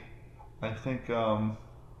city. I think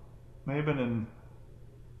may have been in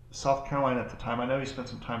South Carolina at the time. I know he spent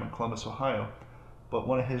some time in Columbus, Ohio, but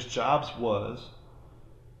one of his jobs was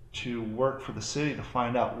to work for the city to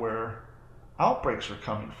find out where outbreaks are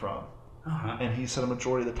coming from. And he said a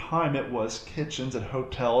majority of the time it was kitchens at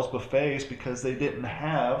hotels, buffets, because they didn't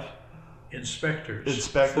have inspectors,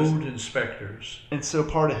 food inspectors. And so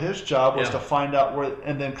part of his job was to find out where,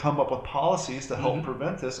 and then come up with policies to help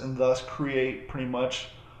prevent this, and thus create pretty much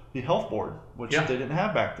the health board, which they didn't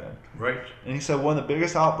have back then. Right. And he said one of the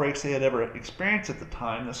biggest outbreaks they had ever experienced at the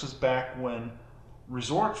time, this was back when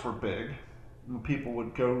resorts were big, when people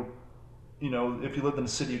would go, if you lived in a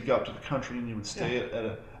city, you'd go out to the country and you would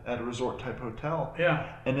stay at a resort type hotel.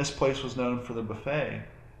 Yeah. And this place was known for the buffet,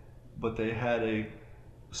 but they had a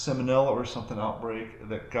salmonella or something outbreak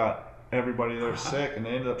that got everybody there sick, and they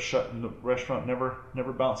ended up shutting the restaurant.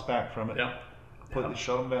 Never bounced back from it. Yeah. Completely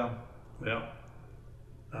shut them down. Yeah.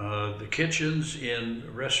 The kitchens in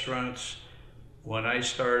restaurants, when I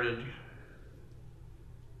started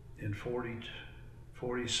in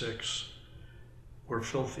 46, were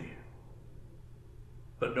filthy.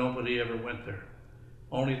 But nobody ever went there.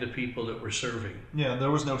 Only the people that were serving. Yeah,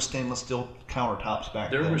 there was no stainless steel countertops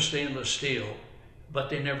back then. There were stainless steel, but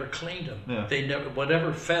they never cleaned them. Yeah. They never,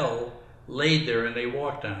 whatever fell, laid there and they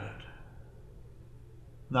walked on it.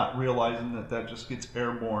 Not realizing that just gets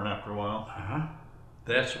airborne after a while.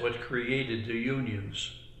 That's what created the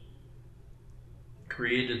unions.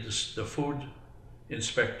 Created the food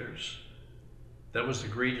inspectors. That was the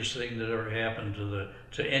greatest thing that ever happened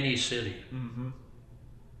to any city.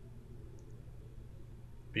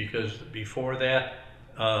 Because before that,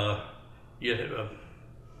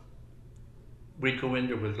 we'd go in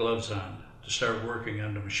there with gloves on to start working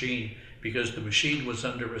on the machine because the machine was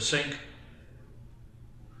under a sink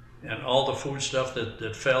and all the food stuff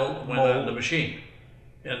that fell went on the machine.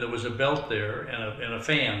 And there was a belt there and a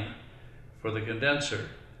fan for the condenser.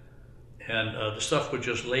 And the stuff would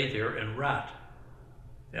just lay there and rot.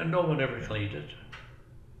 And no one ever cleaned it.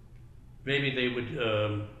 Maybe they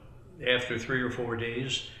would, after 3 or 4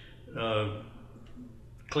 days,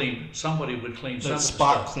 somebody would clean some of the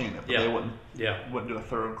spot stuff. Clean it, but they wouldn't do a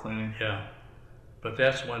thorough cleaning. Yeah. But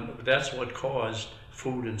that's what caused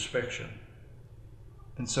food inspection.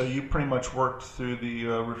 And so you pretty much worked through the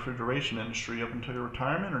refrigeration industry up until your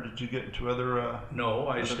retirement, or did you get into other... No,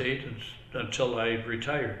 I stayed until I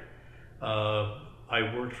retired. I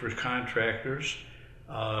worked for contractors,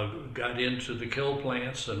 got into the kill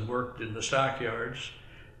plants and worked in the stockyards,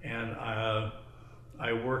 and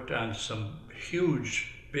I worked on some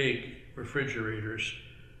huge, big refrigerators,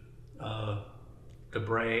 the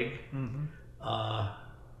Bragg.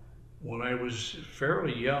 When I was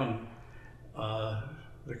fairly young,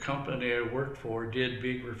 the company I worked for did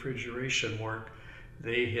big refrigeration work.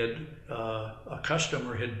 They had, a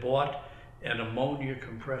customer had bought an ammonia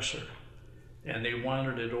compressor and they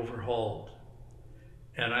wanted it overhauled.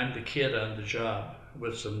 And I'm the kid on the job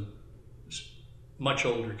with some much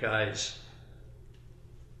older guys.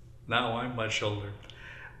 Now I'm much older.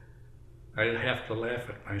 I have to laugh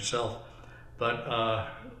at myself. But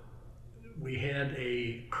we had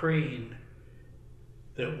a crane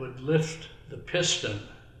that would lift the piston,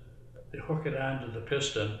 they hook it onto the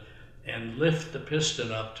piston and lift the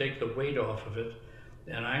piston up, take the weight off of it,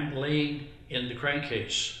 and I'm laying in the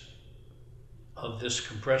crankcase of this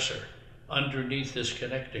compressor underneath this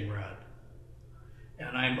connecting rod.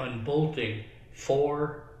 And I'm unbolting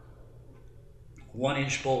 4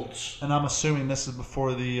 1-inch bolts. And I'm assuming this is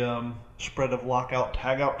before the spread of lockout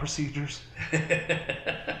tagout procedures.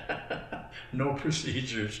 No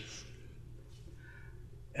procedures.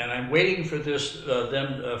 And I'm waiting for this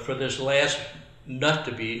for this last nut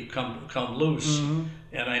to come loose. Mm-hmm.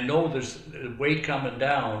 And I know there's weight coming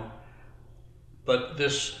down, but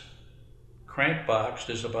this crank box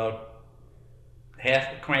is about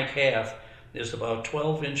crank half is about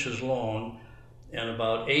 12 inches long and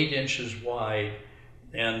about 8 inches wide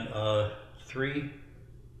and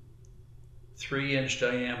 4-inch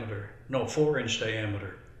diameter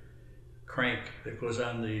crank that goes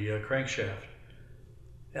on the crankshaft.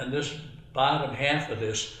 And this bottom half of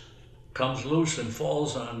this comes loose and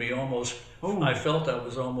falls on me almost. Ooh. I felt I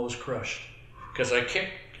was almost crushed because I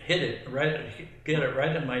get it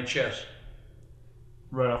right in my chest.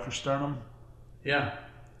 Right off your sternum? Yeah.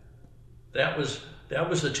 That was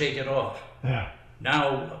to take it off. Yeah.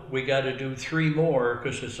 Now we got to do 3 more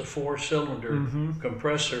because it's a 4-cylinder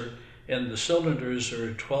compressor, and the cylinders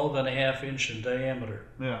are 12.5 inch in diameter.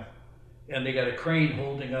 Yeah. And they got a crane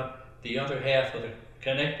holding up the other half of the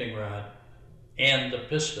connecting rod and the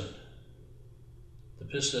piston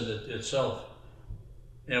itself.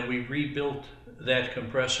 And we rebuilt that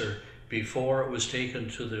compressor before it was taken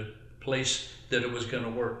to the place that it was going to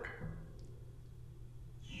work.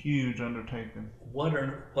 Huge undertaking. What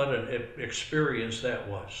an experience that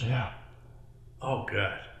was. Yeah. Oh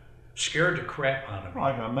God, scared the crap out of me. Well,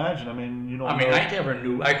 I can imagine. I mean, I never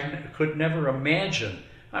knew. Could never imagine.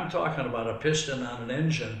 I'm talking about a piston on an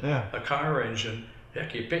engine, a car engine.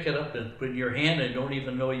 Heck, you pick it up with your hand and don't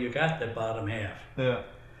even know you got the bottom half. Yeah.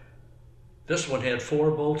 This one had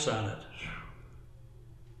 4 bolts on it.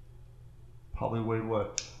 Probably weighed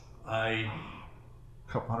what? A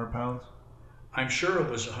couple 100 pounds? I'm sure it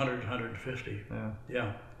was 100, 150. Yeah.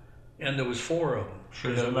 Yeah. And there was 4 of them.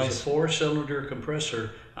 Sure, it was a 4-cylinder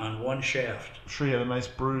compressor on one shaft. I'm sure you had a nice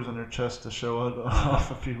bruise on your chest to show it off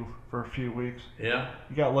for a few weeks. Yeah.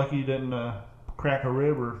 You got lucky you didn't crack a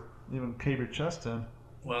rib or even cave your chest in.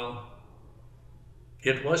 Well,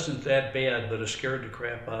 it wasn't that bad, but it scared the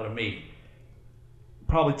crap out of me.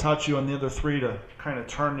 Probably taught you on the other 3 to kind of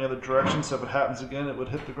turn the other direction so if it happens again it would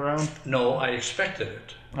hit the ground. No, I expected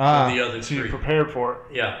it. The other 3. So you prepared for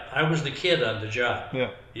it. Yeah, I was the kid on the job.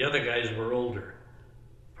 Yeah. The other guys were older,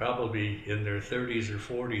 probably in their 30s or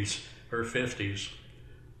 40s or 50s.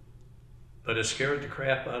 But it scared the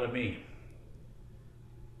crap out of me.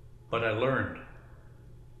 But I learned.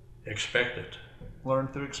 Expect it. Learn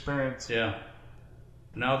through experience. Yeah.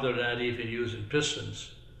 Now they're not even using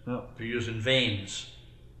pistons. No. They're using vanes.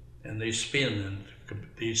 And they spin, and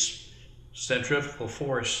the centrifugal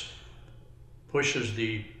force pushes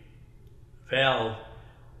the valve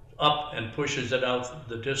up and pushes it out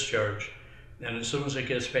the discharge. And as soon as it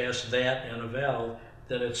gets past that and a valve,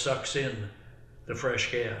 then it sucks in the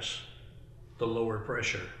fresh gas, the lower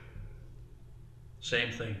pressure.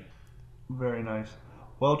 Same thing. Very nice.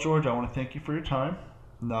 Well, George, I want to thank you for your time.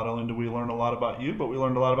 Not only did we learn a lot about you, but we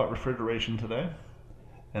learned a lot about refrigeration today.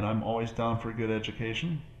 And I'm always down for a good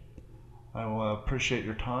education. I will appreciate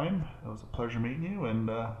your time. It was a pleasure meeting you, and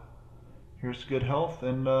here's to good health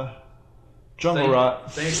and jungle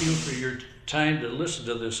rot. Thank you for your time to listen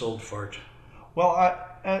to this old fart. Well,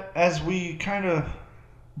 as we kind of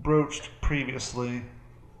broached previously,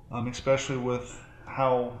 especially with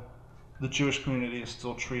how the Jewish community is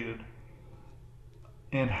still treated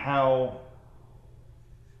and how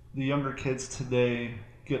the younger kids today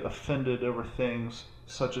get offended over things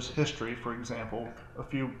such as history, for example.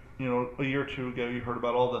 A year or 2 ago, you heard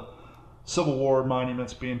about all the Civil War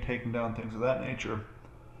monuments being taken down, things of that nature.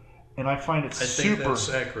 And I find it super... I think that's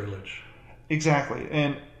sacrilege. Exactly.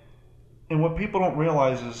 And what people don't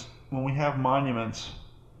realize is when we have monuments,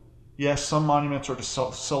 yes, some monuments are to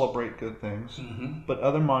celebrate good things, but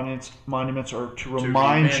other monuments are to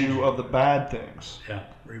remind you of the bad things. Yeah,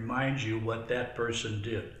 remind you what that person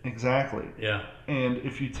did. Exactly. Yeah. And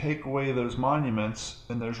if you take away those monuments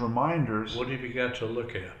and those reminders... What have you got to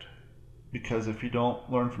look at? Because if you don't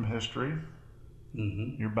learn from history,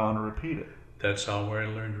 you're bound to repeat it. That's how I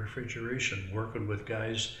learned refrigeration, working with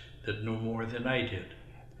guys that knew more than I did.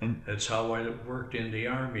 And that's how I worked in the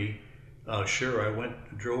Army. Sure, I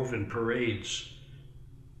drove in parades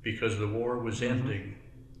because the war was ending.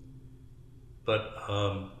 But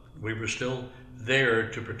we were still there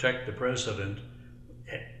to protect the president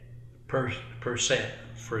per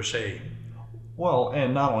se. Well,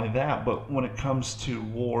 and not only that, but when it comes to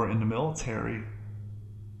war in the military,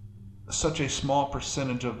 such a small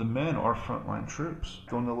percentage of the men are frontline troops,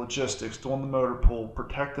 doing the logistics, doing the motor pool,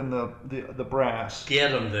 protecting the brass,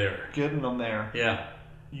 Getting them there. Yeah,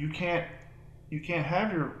 you can't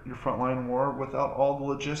have your frontline war without all the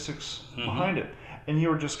logistics behind it. And you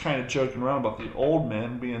were just kind of joking around about the old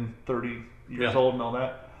men being 30 years old and all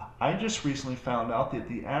that. I just recently found out that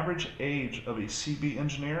the average age of a CB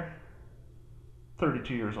engineer,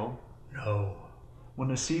 32 years old. No. When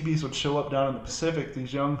the CBs would show up down in the Pacific, the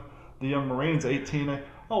young Marines, 18,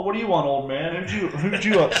 oh, what do you want, old man? Who'd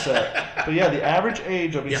you upset? But yeah, the average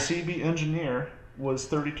age of a CB engineer was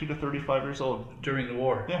 32 to 35 years old. During the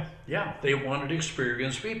war. Yeah. Yeah, they wanted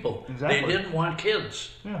experienced people. Exactly. They didn't want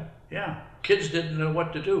kids. Yeah. Yeah, kids didn't know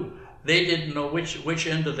what to do. They didn't know which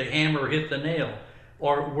end of the hammer hit the nail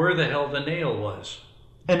or where the hell the nail was.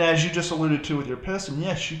 And as you just alluded to with your piston,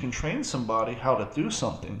 yes, you can train somebody how to do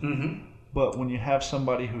something. But when you have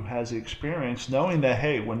somebody who has the experience, knowing that,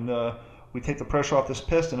 hey, when we take the pressure off this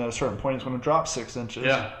piston at a certain point, it's going to drop 6 inches.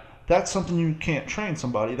 Yeah. That's something you can't train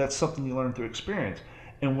somebody. That's something you learn through experience.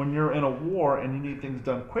 And when you're in a war and you need things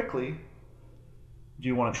done quickly, do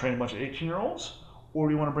you want to train a bunch of 18-year-olds? Or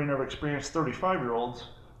do you want to bring over experienced 35-year-olds?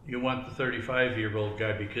 You want the 35-year-old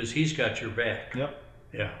guy because he's got your back. Yep.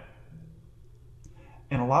 Yeah.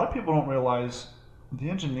 And a lot of people don't realize the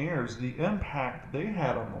engineers, the impact they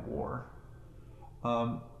had on the war.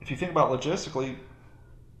 If you think about logistically,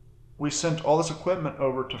 we sent all this equipment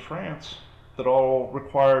over to France that all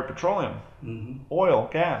required petroleum, oil,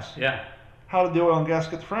 gas. Yeah. How did the oil and gas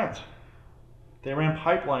get to France? They ran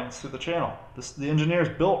pipelines through the channel. The engineers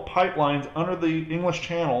built pipelines under the English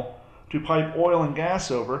Channel to pipe oil and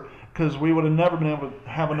gas over, because we would have never been able to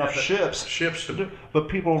have enough ships to do. But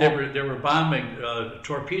people they were bombing,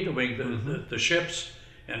 torpedoing the ships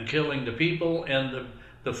and killing the people and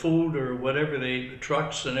the food or whatever, the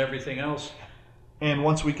trucks and everything else. And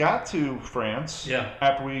once we got to France,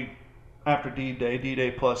 after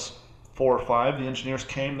D-Day plus 4 or 5, the engineers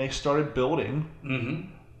came. They started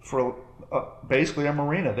building for basically a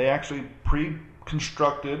marina. They actually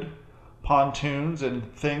pre-constructed pontoons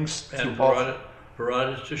and things and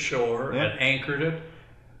brought it to shore and anchored it,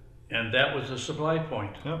 and that was the supply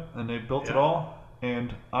point. Yep, and they built it all.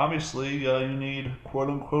 And obviously, you need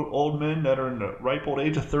quote-unquote old men that are in the ripe old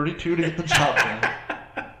age of 32 to get the job done.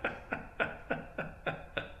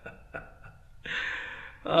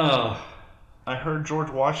 Oh. I heard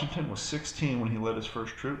George Washington was 16 when he led his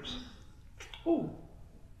first troops. Oh.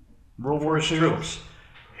 World War II. Troops.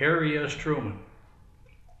 Harry S. Truman.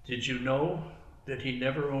 Did you know that he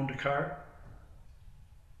never owned a car?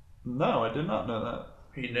 No, I did not know that.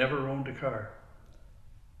 He never owned a car.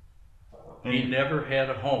 And he never had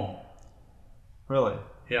a home. Really?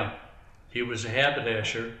 Yeah. He was a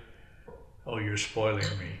haberdasher. Oh, you're spoiling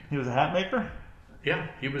me. He was a hat maker? Yeah,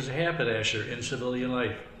 he was a haberdasher in civilian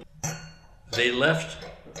life. They left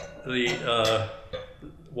the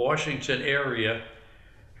Washington area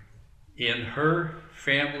in her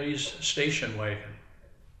family's station wagon.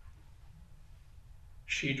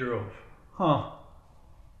 She drove. Huh.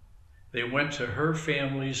 They went to her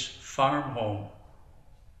family's farm home.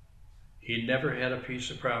 He never had a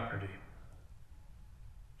piece of property.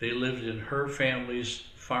 They lived in her family's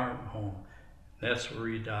farm home. That's where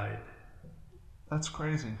he died. That's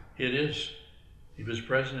crazy. It is. He was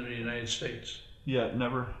president of the United States. Yeah,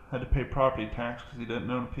 never had to pay property tax because he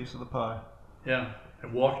didn't own a piece of the pie. Yeah,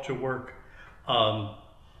 and walked to work.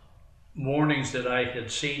 Mornings that I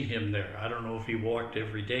had seen him there. I don't know if he walked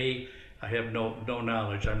every day. I have no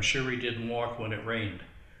knowledge. I'm sure he didn't walk when it rained.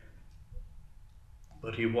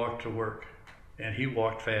 But he walked to work, and he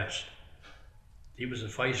walked fast. He was a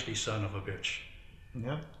feisty son of a bitch.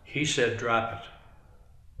 Yep. He said, drop it.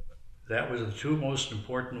 That was the two most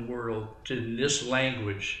important words in this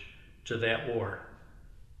language to that war.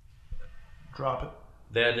 Drop it.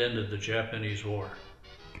 That ended the Japanese War.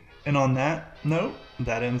 And on that note,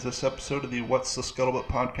 that ends this episode of the What's the Scuttlebutt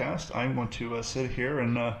podcast. I'm going to sit here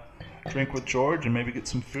and drink with George and maybe get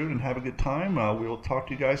some food and have a good time. We will talk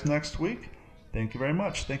to you guys next week. Thank you very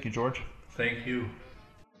much. Thank you, George. Thank you.